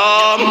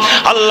আজম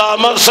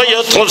আল্লামা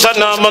সৈয়দ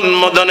হোসেন আহমদ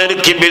মদনের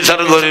কি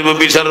বিচার করিব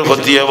বিচার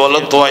ফতিয়ে বলো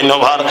তোয়াই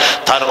নভার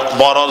তার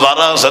বড়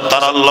যারা আছে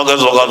তার লগে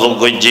যোগাযোগ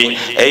করছি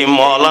এই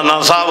মৌলানা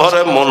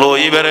সাহরে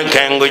মলই বেরে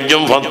খ্যাং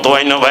গজ্জম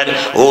ফতোয়াই নভার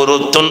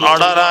ওরুতুন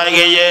অর্ডার আই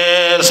গিয়ে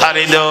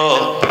সারি দাও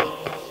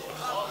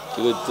কি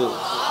করতো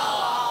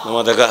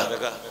নামা দেখা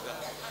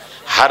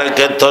हर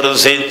के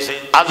तुरसिद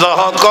अज़ह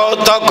को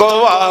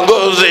तक़वा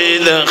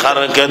गुज़ीद हर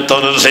के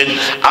तुरसिद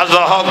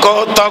अज़ह को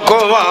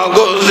तक़वा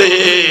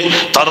गुज़ीद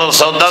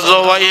तरसद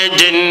ज़वाये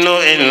जिन्नु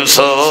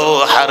इंसो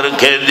हर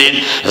के दिन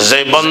जे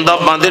बंदा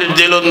बांदिर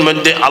दिलन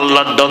मध्य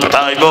अल्लाह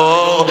डरताइबो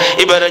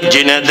इबारे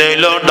जिने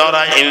दिलो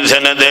डरा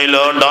इंसाने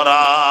दिलो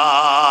डरा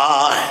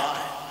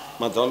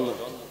मतन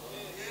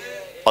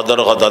अदर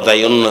कथा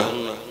ताइउन ना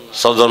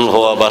सजन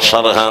हुआ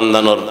बादशाह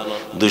खानदानर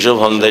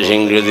 250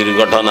 इंग्रेजिर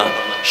घटना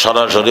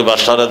সরাসরি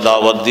বাদশারে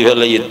দাওয়াত দি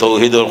ফেলে এই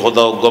তৌহিদের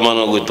খোদা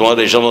অজ্ঞমানো গই তোমার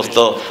এই সমস্ত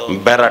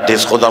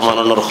ভ্যারাইটিস খোদা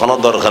মানানোর কোনো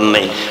দরকার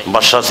নেই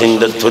বাদশা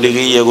সিন্দের থরি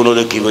গিয়ে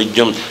এগুলোরে কি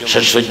বৈজম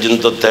শেষ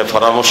পর্যন্ত তে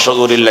পরামর্শ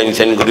করি লাইন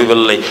সাইন করি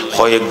ফেললে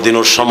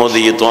কয়েকদিনের সময়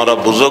দিয়ে তোমরা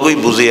বুঝোগই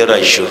বুঝিয়ে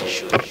রাইছো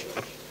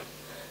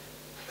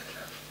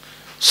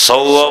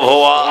সওয়াব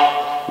হওয়া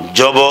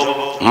যুবক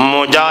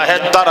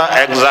মুজাহিদ তারা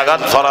এক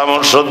জায়গাত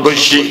পরামর্শ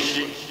বসি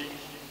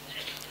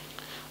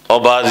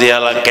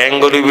অবাজিয়ালা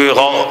ক্যাঙ্গরিবি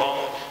হ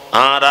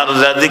আর আর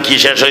যদি কি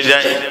শেষ হয়ে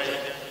যায়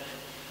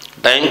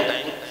টাইম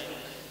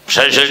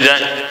শেষ হয়ে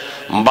যায়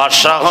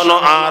বাদশা হনো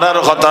আর আর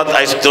হঠাৎ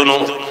আইস্তনু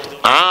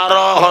আর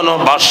হনো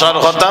বাদশার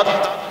হঠাৎ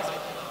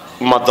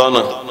মাতন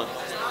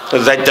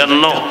যাইতেন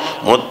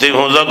মূর্তি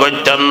পূজা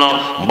করতেন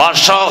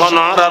বাদশা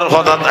হনো আর আর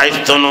হঠাৎ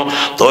আইস্তনু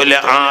তইলে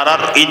আর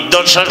আর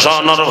ইদ্যত শেষ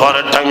হনোর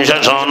ঘরে টাইম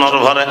শেষ হনোর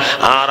ঘরে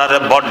আর আরে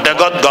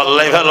বড্ডেগত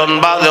গল্লাই ফেলন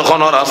বা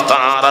যখন রাস্তা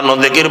আর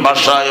নদীকির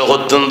বাদশা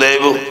হতুন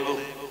দেব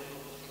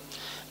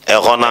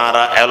এখন আর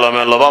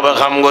এলোমেলো ভাবে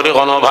কাম করি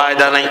কোনো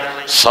ফায়দা নাই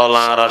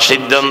চলার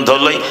সিদ্ধান্ত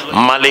লই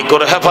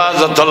মালিকর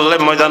হেফাজত হলে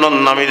ময়দানত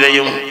নামি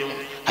যাইম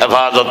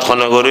হেফাজত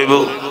খনে করিব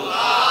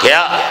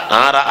কেয়া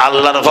আর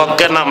আল্লাহর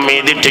পক্ষে নামি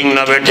দি ঠিক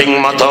না বেঠিক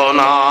মতো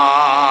না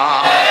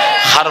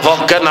হার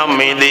পক্ষে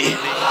নামি দি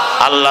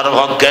আল্লাহর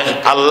পক্ষে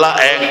আল্লাহ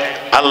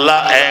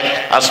এক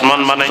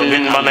আসমান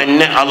বানাইলেন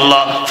বানাইনে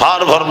আল্লাহ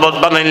ফার পর্বত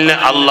বানাইলে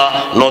আল্লাহ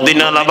নদী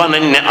নালা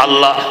বানাইনে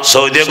আল্লাহ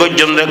সৌদি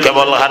পর্যন্ত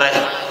কেবল হারে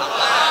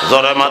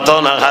ज़ोरे मतो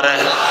न करे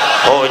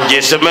हो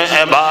जिसमें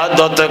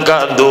इबादत का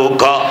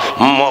दुखा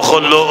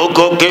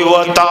मखलूकों की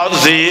वो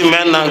ताज़ीम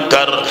न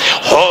कर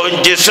हो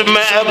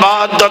जिसमें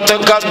इबादत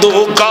का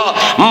दुखा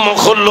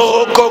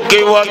मखलूकों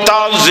की वो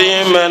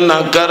ताज़ीम न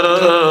कर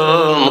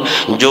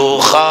जो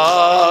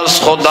खास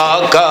खुदा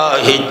का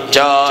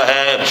हिस्सा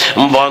है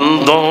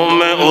बंदों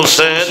में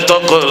उसे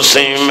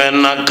तक़सीम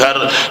न कर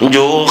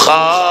जो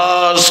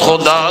खास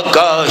खुदा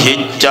का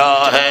हिस्सा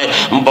है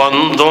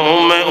बंदों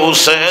में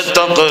उसे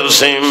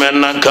तक़सीम में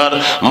न कर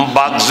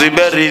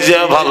बागजिबे रिजे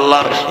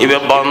भल्लार इबे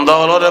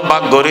बंदोलरे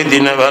बागरी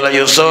दिने बेला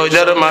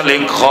युसोइदर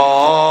मालिक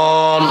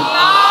खान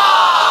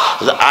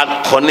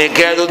आखने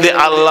के যদি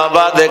আল্লাহ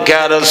বাদে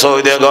কারে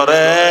সৌদে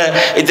করে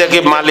এটা কি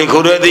মালিক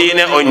হুরে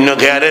দিনে অন্য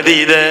কারে দি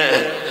দে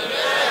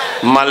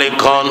মালিক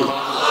খান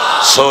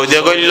সৌদে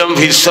কইলাম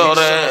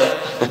ফিসরে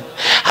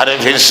আরে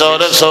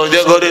ফিসরে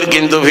সৌদে করির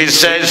কিন্তু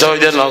ফিসাই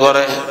সৌদে ন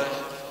করে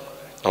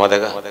আমাদের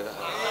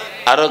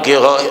আরো কি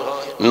হয়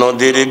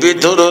নদীর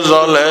ভিতর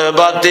জলে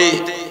বাতি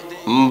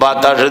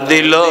বাতাস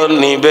দিল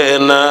নিবে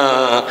না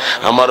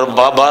আমার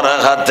বাবার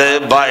হাতে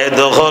বায়দ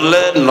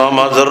হলে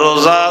নামাজ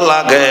রোজা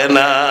লাগে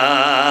না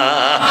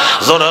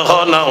জোরে হো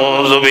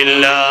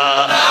নাউযুবিল্লাহ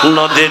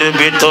নদীর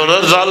ভিতর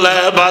জলে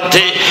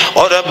বাতি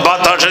ওরে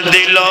বাতাস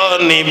দিল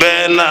নিবে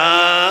না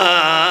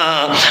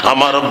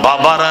আমার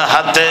বাবার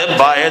হাতে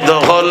বায়দ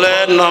হলে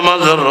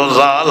নামাজ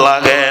রোজা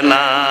লাগে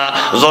না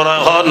জোরে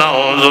হো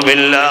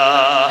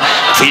নাউযুবিল্লাহ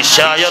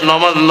ফিসায়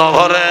নমাজ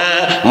নহরে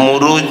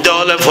মুরুদ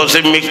দলে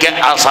ফসিমিকে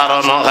আসার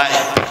নখায়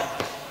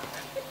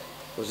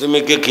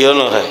ফসিমিকে কিও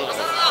নখায়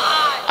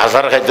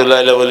আসার খাইতে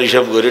লাইলে বলি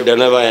সব গরি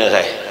ডানে বাঁয়ে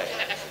খায়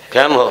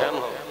কেন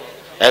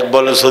এক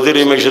বলে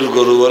সদিরি মেশুল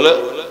গরু বলে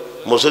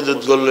মসজিদ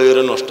করলে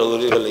এরা নষ্ট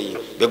করে ফেলে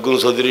বেগুন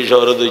সদিরি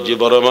শহরে দইছে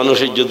বড় মানুষ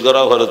ইজ্জত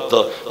করা ঘরের তো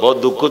বহুত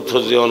দুঃখ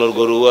থসি অনর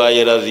গরু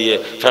আইয়েরা দিয়ে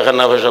ফেঁকা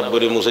না ফেসাব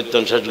করে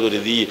মুসিদন শেষ করে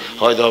দিই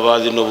হয়তো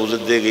বাজি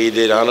নবুজত দিয়ে গিয়ে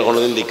দেয় না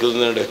কোনোদিন দেখিও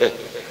না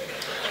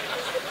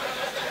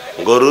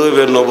গরু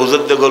এবার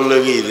নবুজতে করলে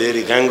গিয়ে দে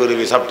রিখাং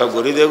করবি সাপটাপ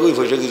করি দেবো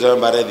পয়সা কিছু আমি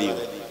বাড়াই দিব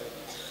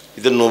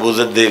কিন্তু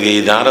নবুজত দিয়ে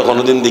গিয়ে দে আর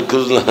কোনোদিন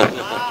দেখিস না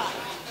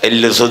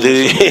এলে সদি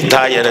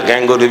তাই আর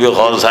খ্যাং করবি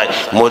খল চাই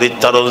মরির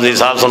তার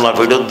শাসনা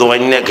ফিটত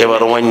দোয়ান্য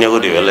খেবার অমান্য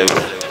করি ফেলে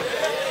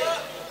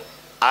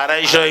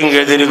 250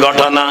 ইংরেজির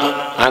ঘটনা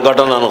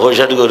ঘটনা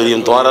হইসাট করে দিন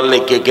তোমার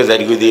লেখকে কে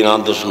জারি করে দিন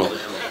আদর্শ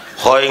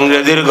হয়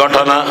ইংরেজির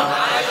ঘটনা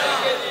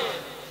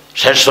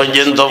শেষ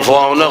পর্যন্ত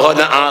ফোনে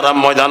হয় আরাম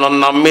ময়দানের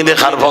নাম্মি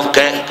দেখার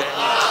পক্ষে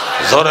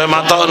জোরে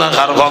মাতাও না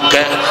খার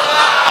পক্ষে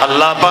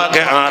আল্লাহ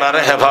পাকে আর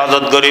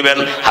হেফাজত করিবেন।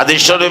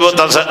 হাদিস শরীফত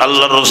আছে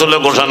আল্লাহর রাসূল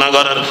ঘোষণা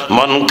করেন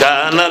মান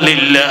কানা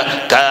লিল্লাহ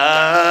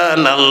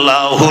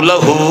কানাল্লাহু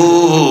লাহু,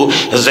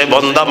 যে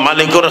বান্দা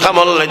মালিকের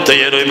কামল লইতে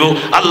রইব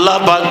আল্লাহ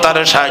পাক তার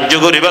সাহায্য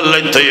করিবার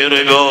লইতে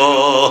রইব।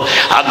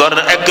 আগর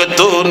এক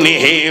তু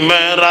নিহি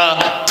মেরা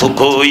তু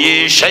কোই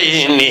শাই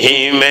নিহি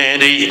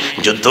মেরি,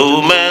 जो तू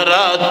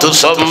मेरा तू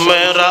सब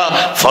मेरा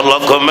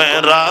फलक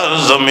मेरा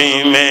ज़मीं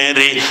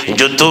मेरी,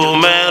 जो तू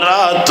मेरा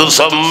तू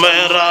सब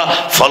मेरा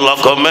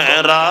फलक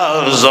मेरा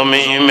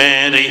ज़मीं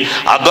मेरी।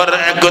 अगर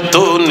एक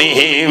तू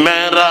नहीं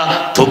मेरा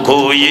तो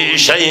कोई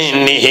शय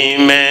नहीं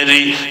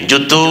मेरी, जो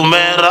तू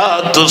मेरा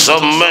तू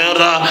सब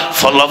मेरा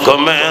फलक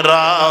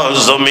मेरा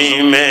ज़मीं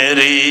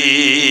मेरी।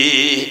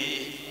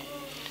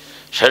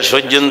 শেষ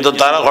পর্যন্ত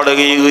তারা ঘরে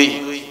গিয়ে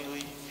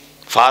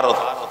ফারত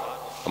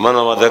मन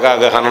देखा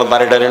खाना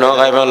बारी टारी न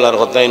खाई मैं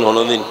কথা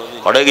হনো দিন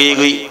হড়ে গিয়ে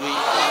গই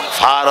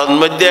ফারত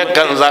মধ্যে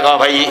একখান জায়গা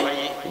ভাই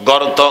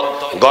গর্ত,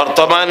 গর্ত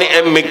মানে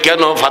এমনি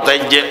কেন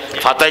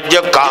ফাতাইজে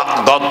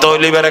গর্ত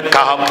হইলে বেড়ে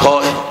কাহাব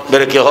হয়,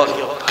 বেড়ে কি হয়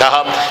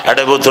কাহাব।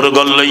 এটা বুথুর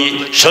গল্লই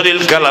শরীর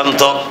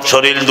ক্লান্ত,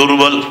 শরীর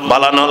দুর্বল,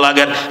 বালানো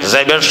লাগেন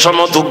যাইবের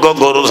সমতুগ্য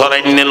গরু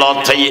সরাই নিয়ে লত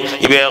থাই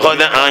ইবে হয়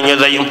আগে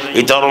যাই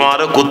ইতর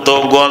মারে কুত্তো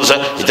আছে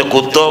ইতে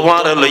কুত্তো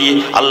মারে লই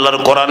আল্লাহর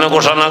কোরআনে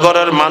ঘোষণা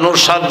করার মানুষ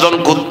 7 জন,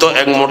 কুত্তো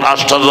এক মোট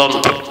 8 জন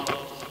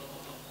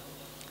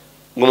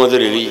ঘুমোতে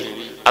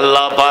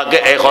আল্লাহ পাক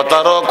এই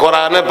কথারও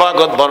কোরআনে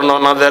পাকত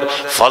বর্ণনা দেন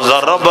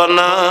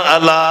ফজরবনা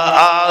আলা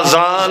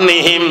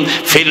আযানিহিম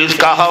ফিল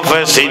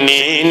কাহফি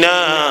সিনিনা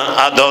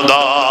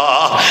আদাদা।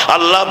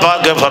 আল্লাহ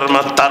পাক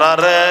ফরমান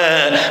তারারে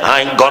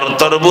আই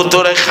গর্তর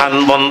ভিতরে খান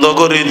বন্ধ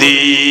করে দি।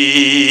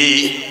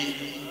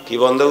 কি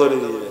বন্ধ করে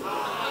দি?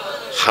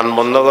 খান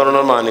বন্ধ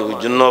করানোর মানে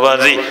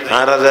জন্যবাজি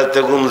হারা যাতে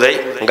ঘুম যায়,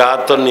 গা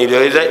তো নির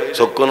হয়ে যায়,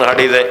 চক্ষুন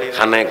হাঁটি যায়,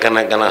 খানা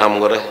কানা কানা হাম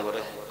করে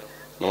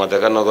নমাতে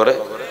কেন করে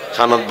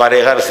খানত বাড়ি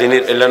খার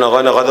চিনির এলে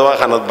নকয় নকয় দেওয়া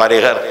খানত বাড়ি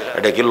খার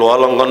এটা কি লোহা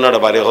লঙ্ঘন না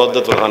বাড়ি খাওয়া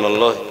তোর খানার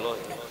লয়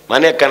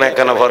মানে একখানা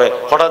একখানা পরে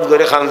হঠাৎ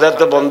করে খান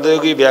যাতে বন্ধ হয়ে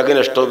গিয়ে বিয়াকে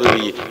নষ্ট হয়ে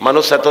গিয়ে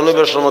মানুষ চেতন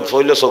সময়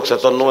ফইলে চোখ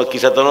চেতন নয় কি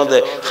চেতন দে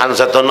খান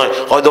চেতন নয়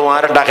হয়তো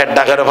আর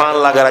ডাকের ফান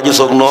লাগে আজি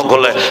চোখ ন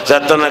খোলে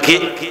চেতন নাকি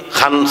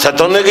খান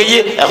চেতনে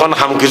গিয়ে এখন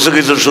হাম কিছু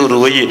কিছু শুরু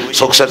হয়ে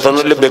চোখ চেতন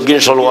হইলে বেগিন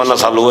চলবা না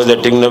চালু হয়ে যায়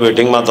ঠিক না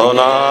বেটিং মাথা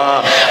না।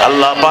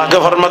 আল্লাহ পাকে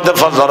ফরমাতে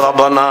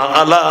ফজরবনা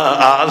আলা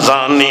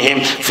আযানিহিম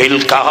ফিল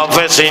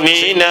কাহফি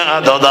সিনিনা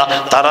আদাদা।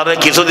 তারারে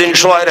কিছুদিন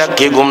শোয়ায়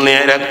রাখি, ঘুম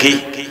নিয়ে রাখি,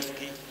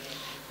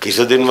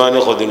 কিছুদিন মানে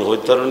কদিন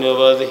হইতারণীয়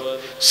বাদী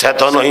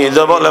চেতন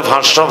হইতে বলে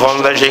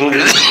 550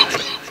 ইংরেজি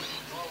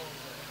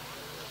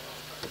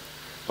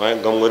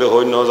গম করে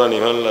হই ন জানি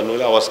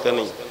নইলে আওয়াজ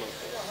কানি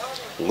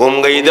গুম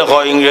গাই দেখ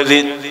ইংরেজি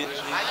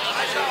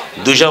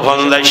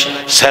 250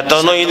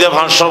 চেতন হইতে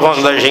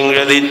 550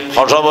 ইংরেজি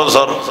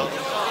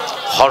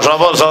 6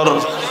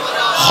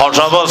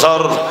 বছর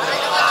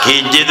কি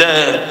দে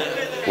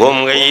ঘুম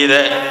গাই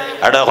দে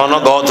এটা কোনো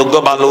গৌতুক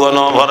বালুও ন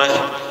ভরে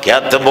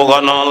খেতে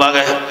বোগানো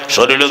লাগে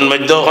শরীরের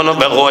মধ্যে কোনো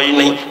বেকই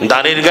নেই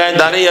দাড়ির গায়ে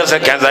দাঁড়িয়ে আছে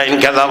খেজাইন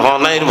খেজা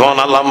ফনাইর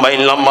ফনা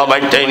লম্বাইন লম্বা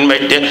বাইটাইন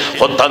বাইটে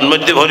হত্যার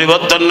মধ্যে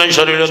পরিবর্তন নেই,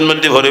 শরীরের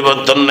মধ্যে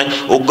পরিবর্তন নেই।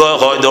 উগ্র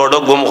হয় দৌড়ো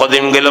ঘুম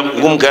কদিন গেলাম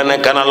ঘুম কেনে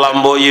কেনা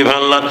লম্ব ই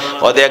ফেললাম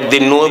ওদের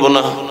একদিন নইব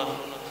না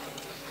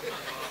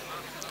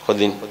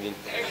কদিন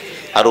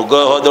আর উগ্র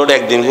হয় দৌড়ে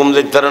একদিন ঘুম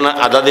যেতে পারে না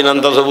আধা দিন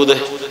আনতে সবুদে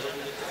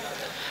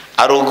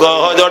আর উগ্র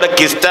হয় দৌড়ে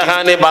কিস্তা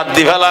খানি বাদ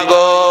দি ফেলা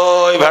গো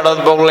ভেড়ত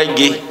বক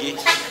লাগি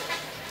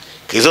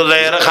কিছু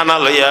জায়গায় খানা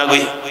লইয়া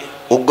গই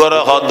উগ্র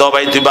হদ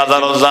দবাই তুই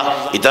বাজার যা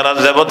ইতারা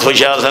যাবত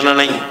পয়সা আছে না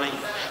নাই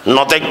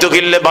নতেক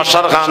কিনলে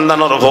বাসার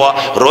খানদানোর ভুয়া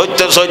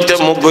রইতে সইতে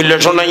মুখ গইলে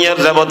শোনাইয়ার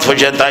যাবত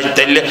পয়সা তাই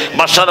তাইলে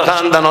বাসার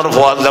খানদানোর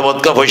ভুয়া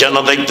যাবতকে পয়সা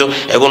নতেকতো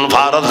এখন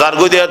ভারত যার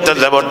গুদিয়াতে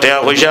যাবত টেয়া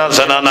পয়সা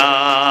আছে না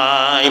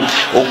নাই।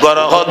 উগ্র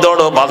হদ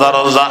দৌড়ো বাজার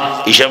যা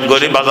হিসাব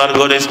করি বাজার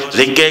করিস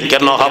লিখে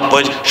কেন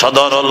হাব্বই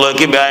সদর লয়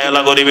কি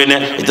বেয়ালা করিবি না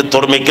এটা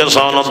তোর মিকে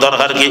সহনের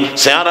দরকার কি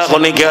চেহারা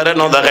খনি কে আরে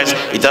ন দেখাইস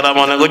ইতারা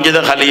মনে করছি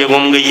যে খালি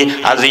ঘুম গিয়ে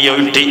আজি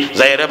উঠি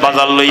যাইরে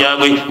বাজার লইয়া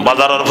গই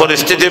বাজারের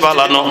পরিস্থিতি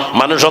ভালানো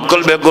মানুষ সকল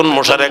বেগুন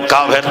মশারে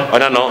কাভের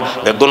অনান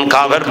বেগুন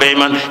কাভের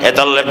বেইমান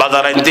এতালে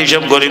বাজার আনতে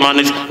হিসাব করি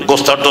মানুষ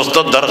গোস্তর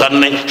টোস্তর দরকার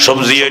নেই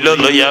সবজি হইলো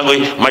লইয়া গই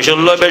মাসুল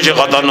লই বেশি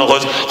কথা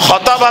নকস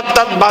কথা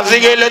বার্তা বাজি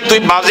গেলে তুই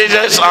বাজি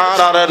যাইস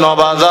আর আরে ন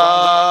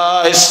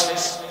বাজাইস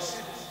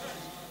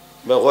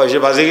বেকইছে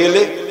বাজি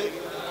গেলে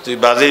তুই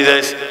বাজি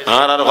যাইস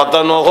আর আর কথা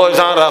নকইস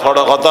আর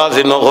বড় কথা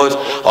আছে নকইস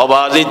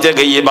অবাজিতে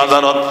গিয়ে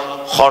বাজারত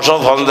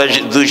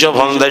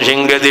 250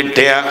 ইংরেজির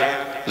টেয়া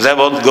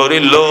যাবত গড়ি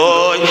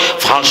লই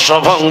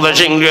 550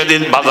 ইংরেজি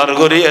বাজার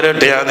করি এর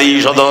টেয়া দিই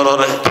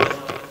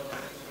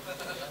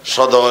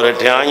সদরে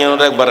টেয়া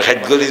একবার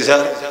খাদ করি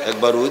স্যার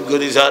একবার উদ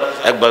করি স্যার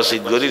একবার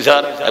শীত করি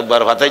স্যার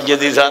একবার ভাতাই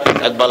দি স্যার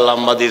একবার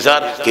লম্বা দি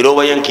স্যার কিরো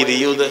ভাইয়ান কি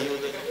দিও দে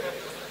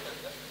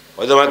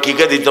হয়তো আমার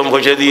কিকে দিতাম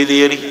পয়সা দিয়ে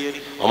দিয়ে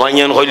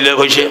আমাইয়ান হইলে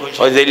পয়সা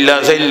হয়তো ইল্লা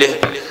চাইলে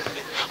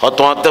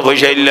তোমার তো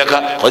পয়সা ইল্লে খা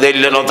হয়তো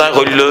ইল্লে নতা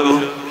হইল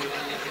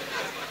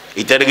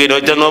ইতার গিন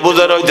হইতে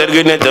নবুজার হইতার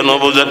গিন হইতে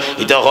নবুজার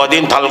ইতা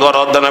কদিন থাল ঘর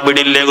হদ্দানা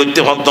বিড়িলে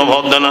গইতে হদ্দম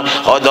হদ্দানা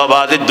হয়তো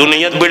বাজে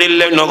দুনিয়াত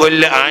বিড়িলে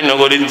নগইলে আয়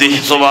নগরিত দি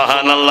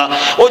সুবহানাল্লাহ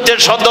ওইতে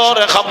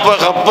সদরে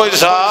খাপ্পয়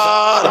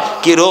স্যার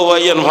কি রো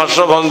ভাইয়ান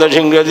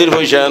 550 ইংরেজির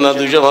পয়সা না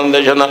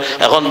 250 না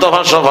এখন তো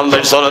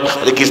 550 চলে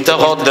কিস্তা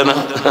হদ দেনা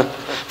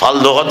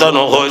ফালতু কথা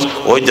নকইস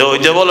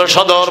ওইতে বলে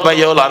সদর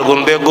ভাইয়া আর গুণ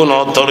বেগুণ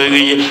অন্তরে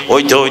গিয়ে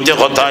ওইতে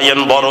কথা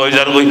ইয়ান বড় হয়ে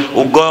যার গই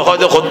উগ্র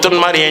হয়তো কত্তন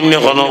মারি এনে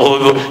কোনো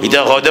হইব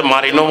ইটা হয়তো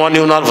মারিনো মানি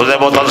উনার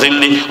ফুজাবত আসিল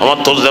আমার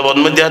তোর যাবত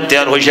মধ্যে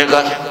তৈয়ার হয়েছে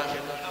কা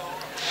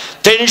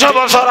 300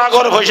 বছর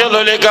আগর পয়সা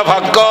লইলে কা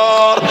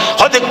ফাক্কর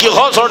হয়তো কি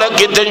হসড়া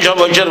কি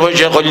 300 বছর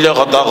পয়সা কইলে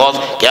কথা হস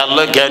কেন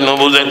কেন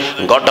বুঝেন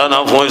ঘটনা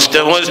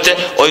পৌঁছতে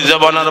ওই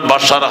জবানার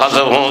বাদশার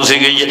কাছে পৌঁছে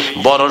গিয়ে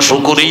বড়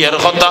শুকরিয়ার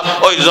কথা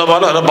ওই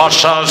জবানার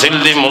বাদশা ছিল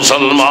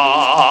মুসলমান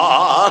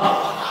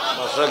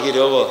বাদশা কি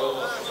রব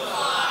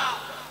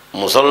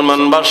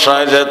মুসলমান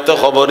বাদশায় যেতে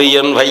খবর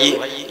ইয়ান ভাই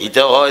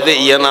ইটা হয় যে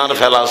ইয়ান আর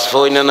ফেলাস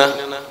হইন না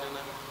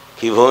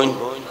কি হইন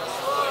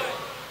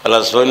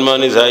ফেলাস হইন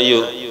মানে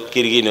যাইও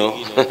কিরগিনো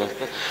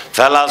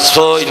ফেলাস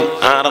হইন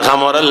আর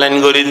খামরের লাইন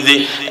করে দি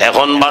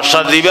এখন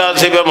বাদশা দিবে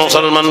আসিবে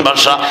মুসলমান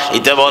বাদশা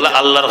ইতে বলে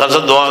আল্লাহর কাছে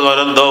দোয়া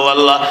করে দো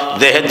আল্লাহ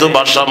যেহেতু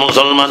বাদশা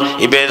মুসলমান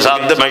ইবে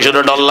সাথে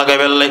মাইশুরে ডর লাগাই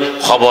ফেললে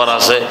খবর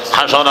আছে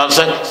হাসর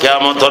আছে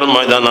কিয়ামতের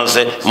ময়দান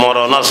আছে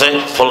মরণ আছে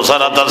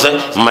ফুলসারাত আছে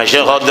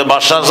মাইশে হতে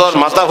বাদশা সর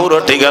মাথা পুরো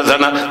ঠিক আছে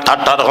না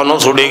ঠাট্টার কোনো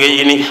ছুটে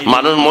গিয়েনি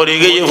মানুষ মরে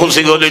গিয়ে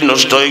খুশি গলি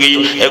নষ্ট হয়ে গিয়ে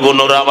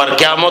এগুলোর আবার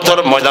কিয়ামতের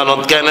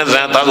ময়দানত কেনে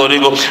জেতা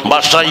করিব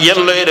বাদশা ইয়ের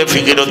লইরে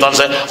ফিকিরত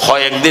আছে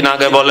কয়েকদিন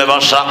আগে বলে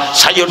বাদশা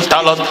সাইয়দ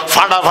টালত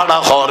ফাড়া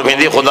খর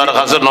ভিদি খোদার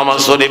কাছে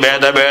নামাজ পড়ি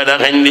বেদা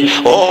খাইনি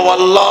ও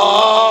আল্লাহ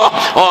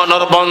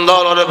অনর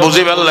বন্দরে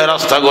বুঝি ফেললে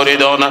রাস্তা করে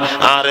দাও না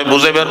আরে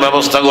বুঝিবার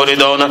ব্যবস্থা করে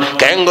দাও না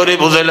কেন করে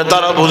বুঝাইলে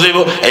তারা বুঝিব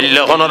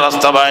এলে কোনো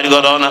রাস্তা বাইর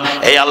করো না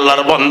এই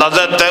আল্লাহর বন্দা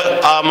যেতে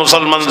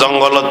মুসলমান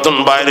জঙ্গলত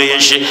বাইরে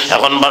এসে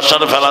এখন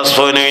বাদশার ফেলাস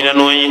হই নই না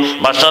নই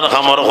বাদশার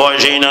খামর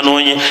হয়েছেই না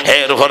নই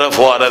এর ঘরে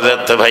ফোয়ারে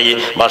যেতে ভাই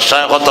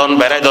বাদশায় কতন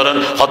বেড়াই ধরেন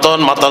কতন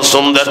মাথা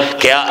সুমদের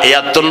কে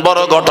এতন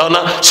বড় ঘটনা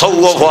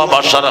সৌগ হওয়া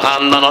বাদশার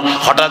খানদানত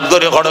হঠাৎ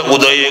করে ঘরে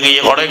উদয়ে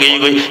গিয়ে ঘরে গিয়ে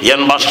গই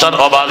ইয়ান বাদশার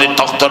অবাধি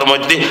তখ্তর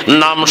মধ্যে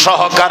নাম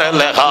সহকারে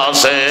লেখা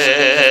আছে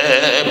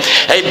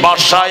এই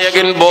বাদশাহ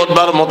একদিন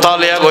বহুতবার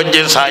মোতালিয়া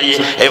করছে সাই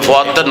এই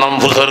ফোয়াতের নাম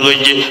ফুসর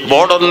করছে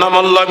বড়র নাম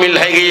আল্লাহ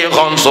মিলাই গিয়ে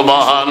এখন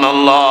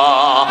সুবহানাল্লাহ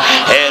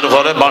এর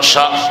ঘরে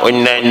বাদশাহ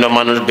অন্যান্য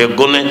মানুষ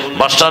বেগুনে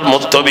বাদশার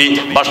মুত্তবি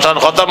বাদশার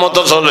কথা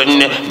মতো চলেন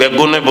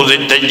বেগুনে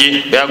বুঝিতে জি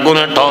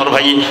বেগুনে টর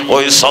ভাই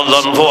ওই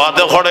সজন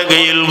ফোয়াতে ঘরে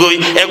গিয়ে গই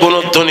এগুলো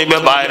তো নিবে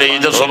বাইরে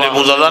চলে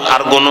বুঝা যাক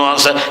আর গুণ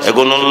আছে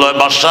এগুলো লয়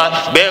বাদশাহ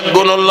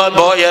বেগুন লয়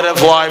বয়ের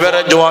ফোয়াই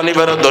বেড়ে জোয়ানি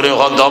বেড়ে ধরে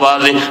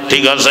হদবাজি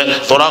ঠিক আছে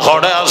তোরা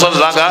ঘরে আসো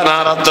জাগা না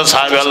রাতে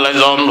সাহেবের লাই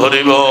জন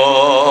ধরিব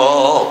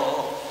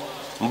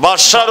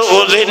বাদশার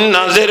উজির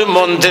নাজির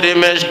মন্ত্রী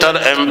মিস্টার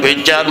এমপি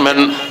চেয়ারম্যান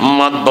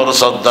মাতবর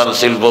সর্দার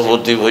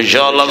শিল্পপতি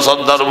ভৈশালা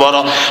সর্দার বড়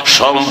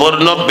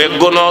সম্পূর্ণ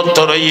বেগুন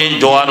তোরই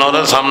জোয়ানোর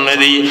সামনে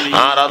দিয়ে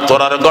আর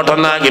তোরার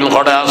ঘটনা কিন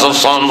ঘটে আসো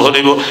সন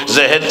ভরিব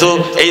যেহেতু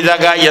এই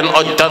জায়গায় এন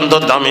অত্যন্ত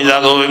দামি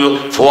জায়গা হইব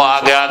ফোয়া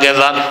আগে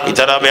যান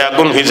ইতারা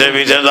বেগুন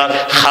ভিজে যান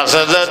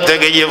হাসে যেতে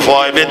গিয়ে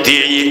ফোয়াই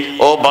বেতিয়ে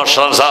ও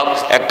বাদশা সাহেব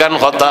একখান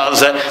কথা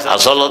আছে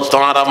আসলে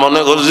তোমারা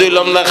মনে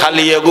করছিলাম না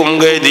খালি ঘুম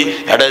গিয়ে দি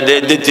এটা দিয়ে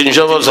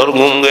 300 বছর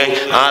ঘুম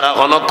আর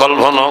এখনো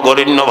কল্পনা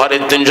করি ভারি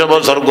 300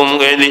 বছর ঘুম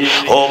গিয়ে দি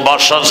ও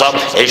বাদশা সাহেব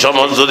এই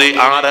সময় যদি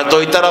আর এত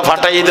তারা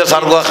ফাটাইতে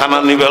সারগো খানা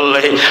নিবেল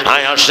নেই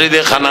আয় আসি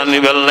দিয়ে খানা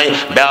নিবেল নেই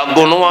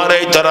বেগুন আর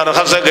এই তারার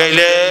কাছে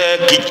গেলে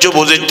কিচ্ছু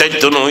বুঝিতে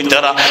নই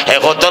তারা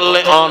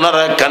একতলে অনার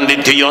একখান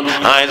দ্বিতীয়ন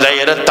আয় যাই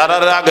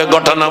তারার আগে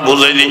ঘটনা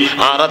বুঝে দি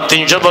আর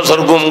 300 বছর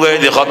ঘুম গিয়ে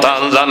দি কথা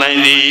জানাই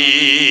দি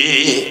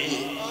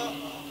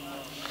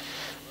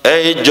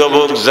এই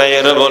যুবক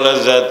যাইয়ের বলে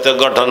যেতে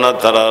ঘটনা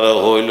তারার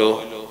হইল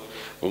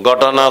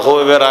ঘটনা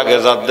হইবার আগে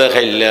যাতে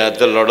খাইলে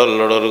হাতে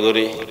লড়র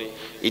করি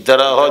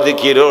ইতারা হয়তো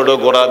কি রোড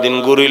গোড়া দিন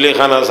ঘুরিলে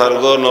খানা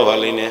সারগো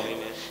নভালি নে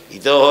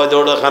ইতা হয়তো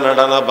ওটা খানা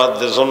টানা বাদ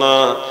দেছ না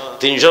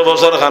 300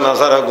 বছর খানা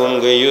সারা ঘুম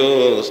গেইও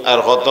আর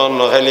হতন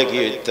নখাইলে কি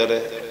হইতারে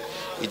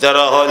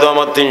ইতারা হয়তো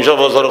আমার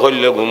 300 বছর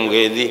করলে ঘুম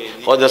গিয়ে দি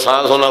হয়তো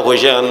সাহা সোনা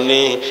পয়সা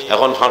আননি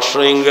এখন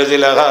 500 ইংরেজি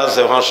লেখা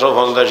আছে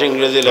 550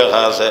 ইংরেজি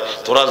লেখা আছে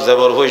তোরা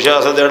যেবর পয়সা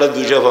আছে এটা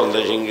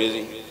 250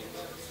 ইংরেজি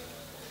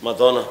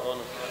মাতো না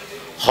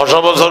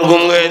 100 বছর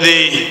ঘুম গিয়ে দি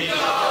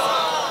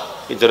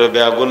ইতারে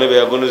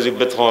বেগুনে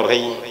জিব্বে থর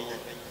খাই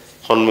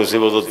হন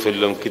মুসিবত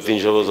ফেললাম কি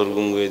 300 বছর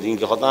ঘুম গিয়ে দি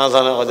কথা আসা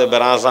না হয়তো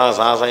বেড়া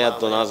আসা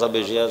এত না আসা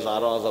বেশি আছে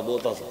আরো আসা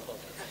বহুত আছে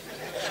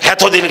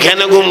এতদিন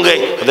খেনে ঘুম গে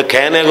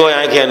খেনে গো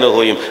আয় খেনে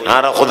হইম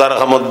আর খোদার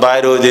খামত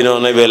বাইরে ওই দিন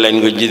অনেক লাইন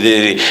গুজি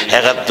দেরি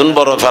একাত্তন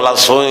বড় ফেলা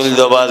সইল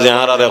দেবা যে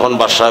আর এখন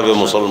বাদশা হবে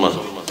মুসলমান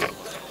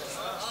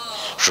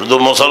শুধু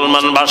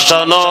মুসলমান বাদশা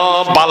ন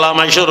পালা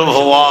মাইশুর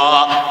ভোয়া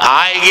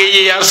আয়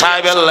গিয়ে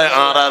সাহেবের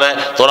আর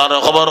তোরার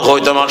খবর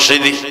কইতে মারছি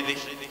দি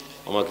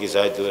আমার কি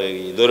চাইতো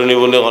দৌড়নি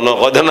বলে কোনো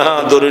কথা না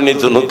দৌড়নি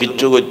তো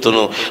কিচ্ছু করতো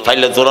না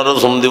ফাইলে তোরারও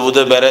সুম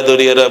দিবুতে বেড়ে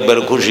দৌড়িয়ে বের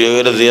খুশি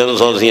হয়ে জিয়ান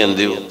সিয়ান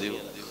দিব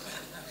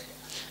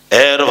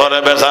এরপরে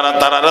বেচারা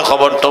তারারে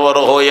খবর টবর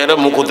হয়ে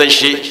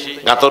মুকুতেছি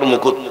গাতর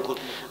মুকুত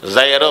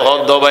যাই আর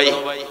হদ ভাই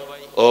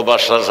ও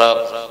বাদশাহ সাহেব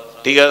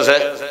ঠিক আছে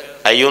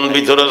আইন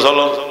ভিতরে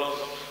চলো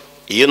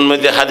ইয়ন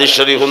মধ্যে হাদিস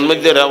শরীফের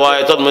মধ্যে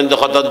রিওয়ায়াতের মধ্যে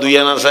কথা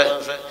দুইয়ান আছে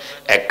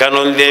একটা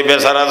নল দিয়ে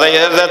বেচারা যাই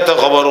যেতে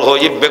খবর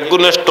হই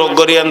বেগুন স্টক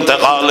করি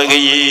ইন্তেকাল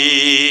গিয়ে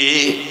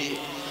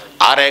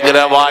আরেক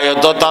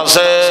রিওয়ায়াত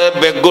আছে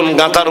বেগুন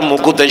গাতার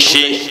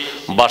মুকুতেছি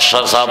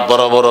বাদশাহ সাহেব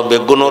বড় বড়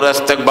বেগুনের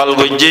ইস্তেকবাল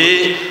গইজি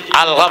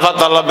আলগা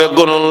তালা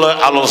বেগুনের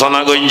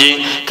আলোচনা গইজি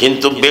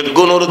কিন্তু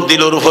বেগুনের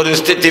দিলের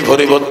পরিস্থিতি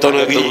পরিবর্তন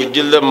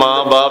বুঝলে মা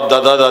বাপ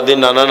দাদা দাদি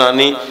নানা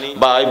নানি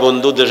ভাই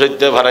বন্ধু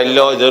দেশে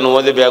ভাড়াইলে যেন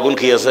ওদের বেগুন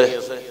কি আছে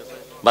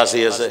বাসি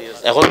আছে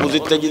এখন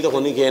বুঝিতে যদি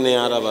খনি খেয়ে নেই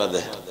আর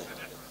আবাদে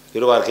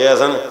কিন্তু আর খেয়ে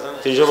আছে না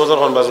 300 বছর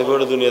খন বাঁচিব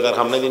দুনিয়া তার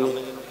সামনে দিনে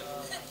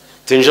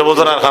 300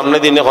 বছর আর সামনে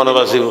দিনে খন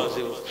বাঁচিব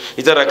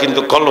ইতারা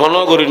কিন্তু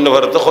কল্পনাও করি না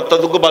ভারতে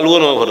হত্যাযোগ্য বালুও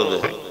নয় ভারতে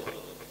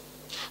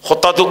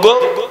হত্যাযোগ্য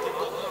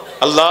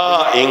আল্লাহ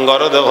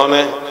ইঙ্গরে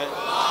দেখনে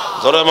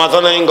ধরে মাথা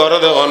নেই ইঙ্গরে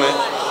দেখনে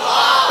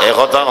এই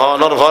কথা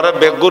হওয়ানোর পরে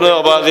বেগুনে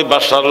অবাধি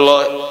বাসার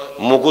লয়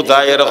মুকুত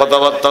আয়ের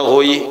কথাবার্তা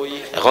হই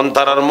এখন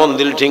তার মন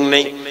দিল ঠিক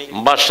নেই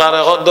বাদশার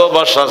হদ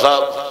বাদশা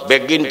সাহেব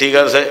বেগিন ঠিক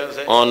আছে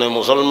অনে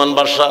মুসলমান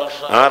বাদশা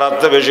আর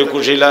আত্মে বেশি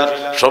খুশিলার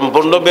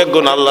সম্পূর্ণ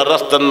বেগুন আল্লাহর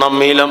রাস্তার নাম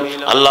মিলাম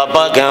আল্লাহ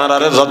পাক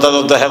আরে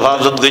যথাযথ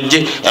হেফাজত দিচ্ছি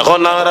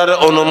এখন আরে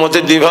অনুমতি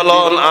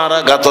দিবেলন আর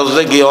গাতর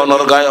যে গিয়ে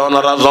অনর গায়ে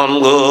অনারা জন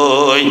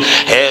গই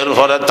এর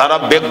পরে তারা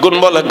বেগুন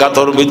বলে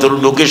গাতর ভিতর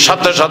ঢুকি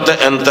সাথে সাথে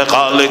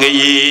ইন্তেকাল গই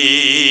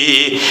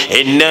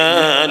ইন্না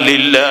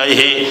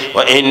লিল্লাহি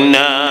ওয়া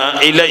ইন্না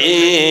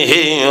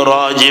ইলাইহি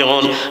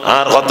রাজিউন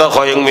আর কথা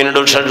কয়েক মিনিট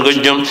শেষ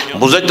করলাম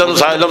বুঝাইতাম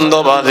চাইলাম তো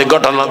বাজে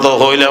ঘটনা তো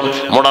হইলাম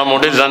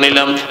মোটামুটি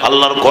জানিলাম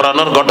আল্লাহর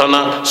কোরআনের ঘটনা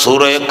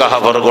সূরা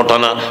কাহাফের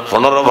ঘটনা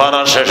 15 পারা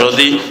শেষ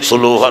হদি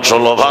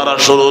 16 পারা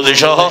শুরু দি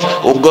সহ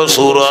উগ্র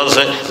সূরা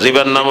আছে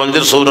জীবের নাম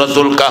হচ্ছে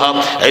সূরাতুল কাহাফ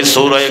এই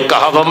সূরা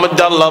কাহাফের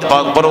মধ্যে আল্লাহ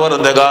পাক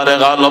পরওয়ারদিগারে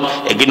আলম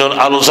এগিনোর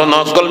আলোচনা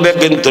করবে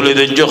কিন্তু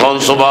লিদি হন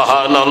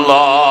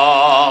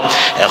সুবহানাল্লাহ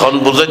এখন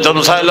বুঝাইতাম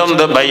চাইলাম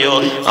দে ভাইও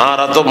আর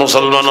তো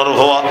মুসলমানের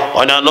ভোয়া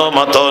অন্যান্য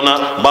মাতো না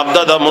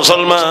বাপদাদা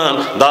মুসলমান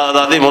দাদা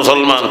দাদি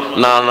মুসলমান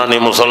না নানি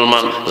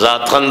মুসলমান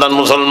জাত খানদান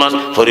মুসলমান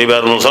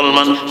পরিবার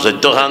মুসলমান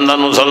চৈত্য খানদান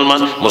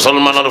মুসলমান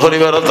মুসলমানের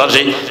পরিবারত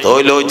আসি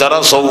হইলে ওই তারা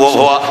সৌ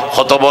ভোয়া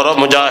কত বড়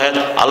মুজাহেদ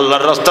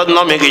আল্লাহর রাস্তার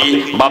নামে গিয়ে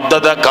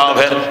বাপদাদা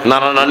কাফের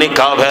নানা নানি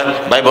কাফের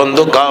ভাই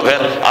বন্ধু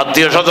কাফের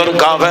আত্মীয় স্বজন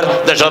কাফের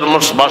দেশের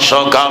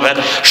বাদশাহ কাফের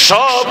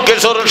সব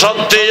কিছুর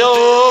সত্ত্বেও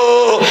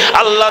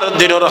আল্লাহর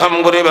দিনের কাম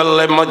করি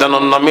বেল্লাই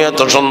ময়দানের নামে এত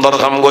সুন্দর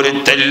কাম করি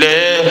তেললে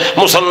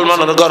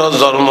মুসলমানের ঘর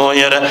জন্ম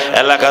এর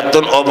এলাকাত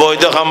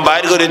অবৈধ কাম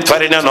বাইর করি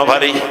পারি না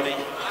নভারি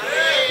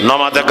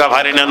নমাদেকা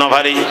ভারি না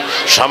নভারি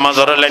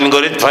সমাজের লাইন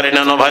গরিত ভারি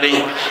না নভারি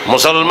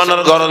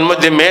মুসলমানের ঘরের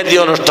মধ্যে মেহেদি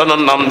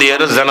অনুষ্ঠানের নাম দিয়ে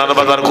জেনার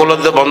বাজার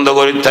কুলতে বন্ধ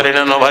করি থারি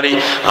না নভারি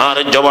আর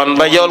জবান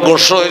বাইল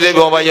গোস্ব হয়ে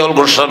যাবে বাইল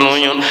গোস্ব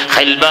নইন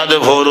খাইলবাদে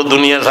ভোর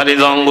দুনিয়া সারি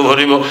জঙ্গ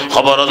ভরিব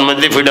খবরের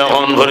মধ্যে ফিডা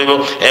হন ভরিব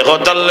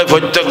একতাল্লে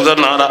প্রত্যেকজন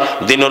আরা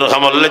দিনের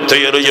খামলে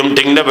তৈরি রইম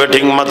ঠিক না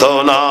বেঠিং মাথো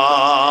না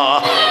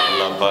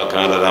আল্লাহ পাক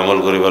আমল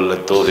করি বললে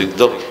তৌফিক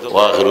দাও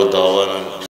ওয়া আখিরু দাওয়ানা।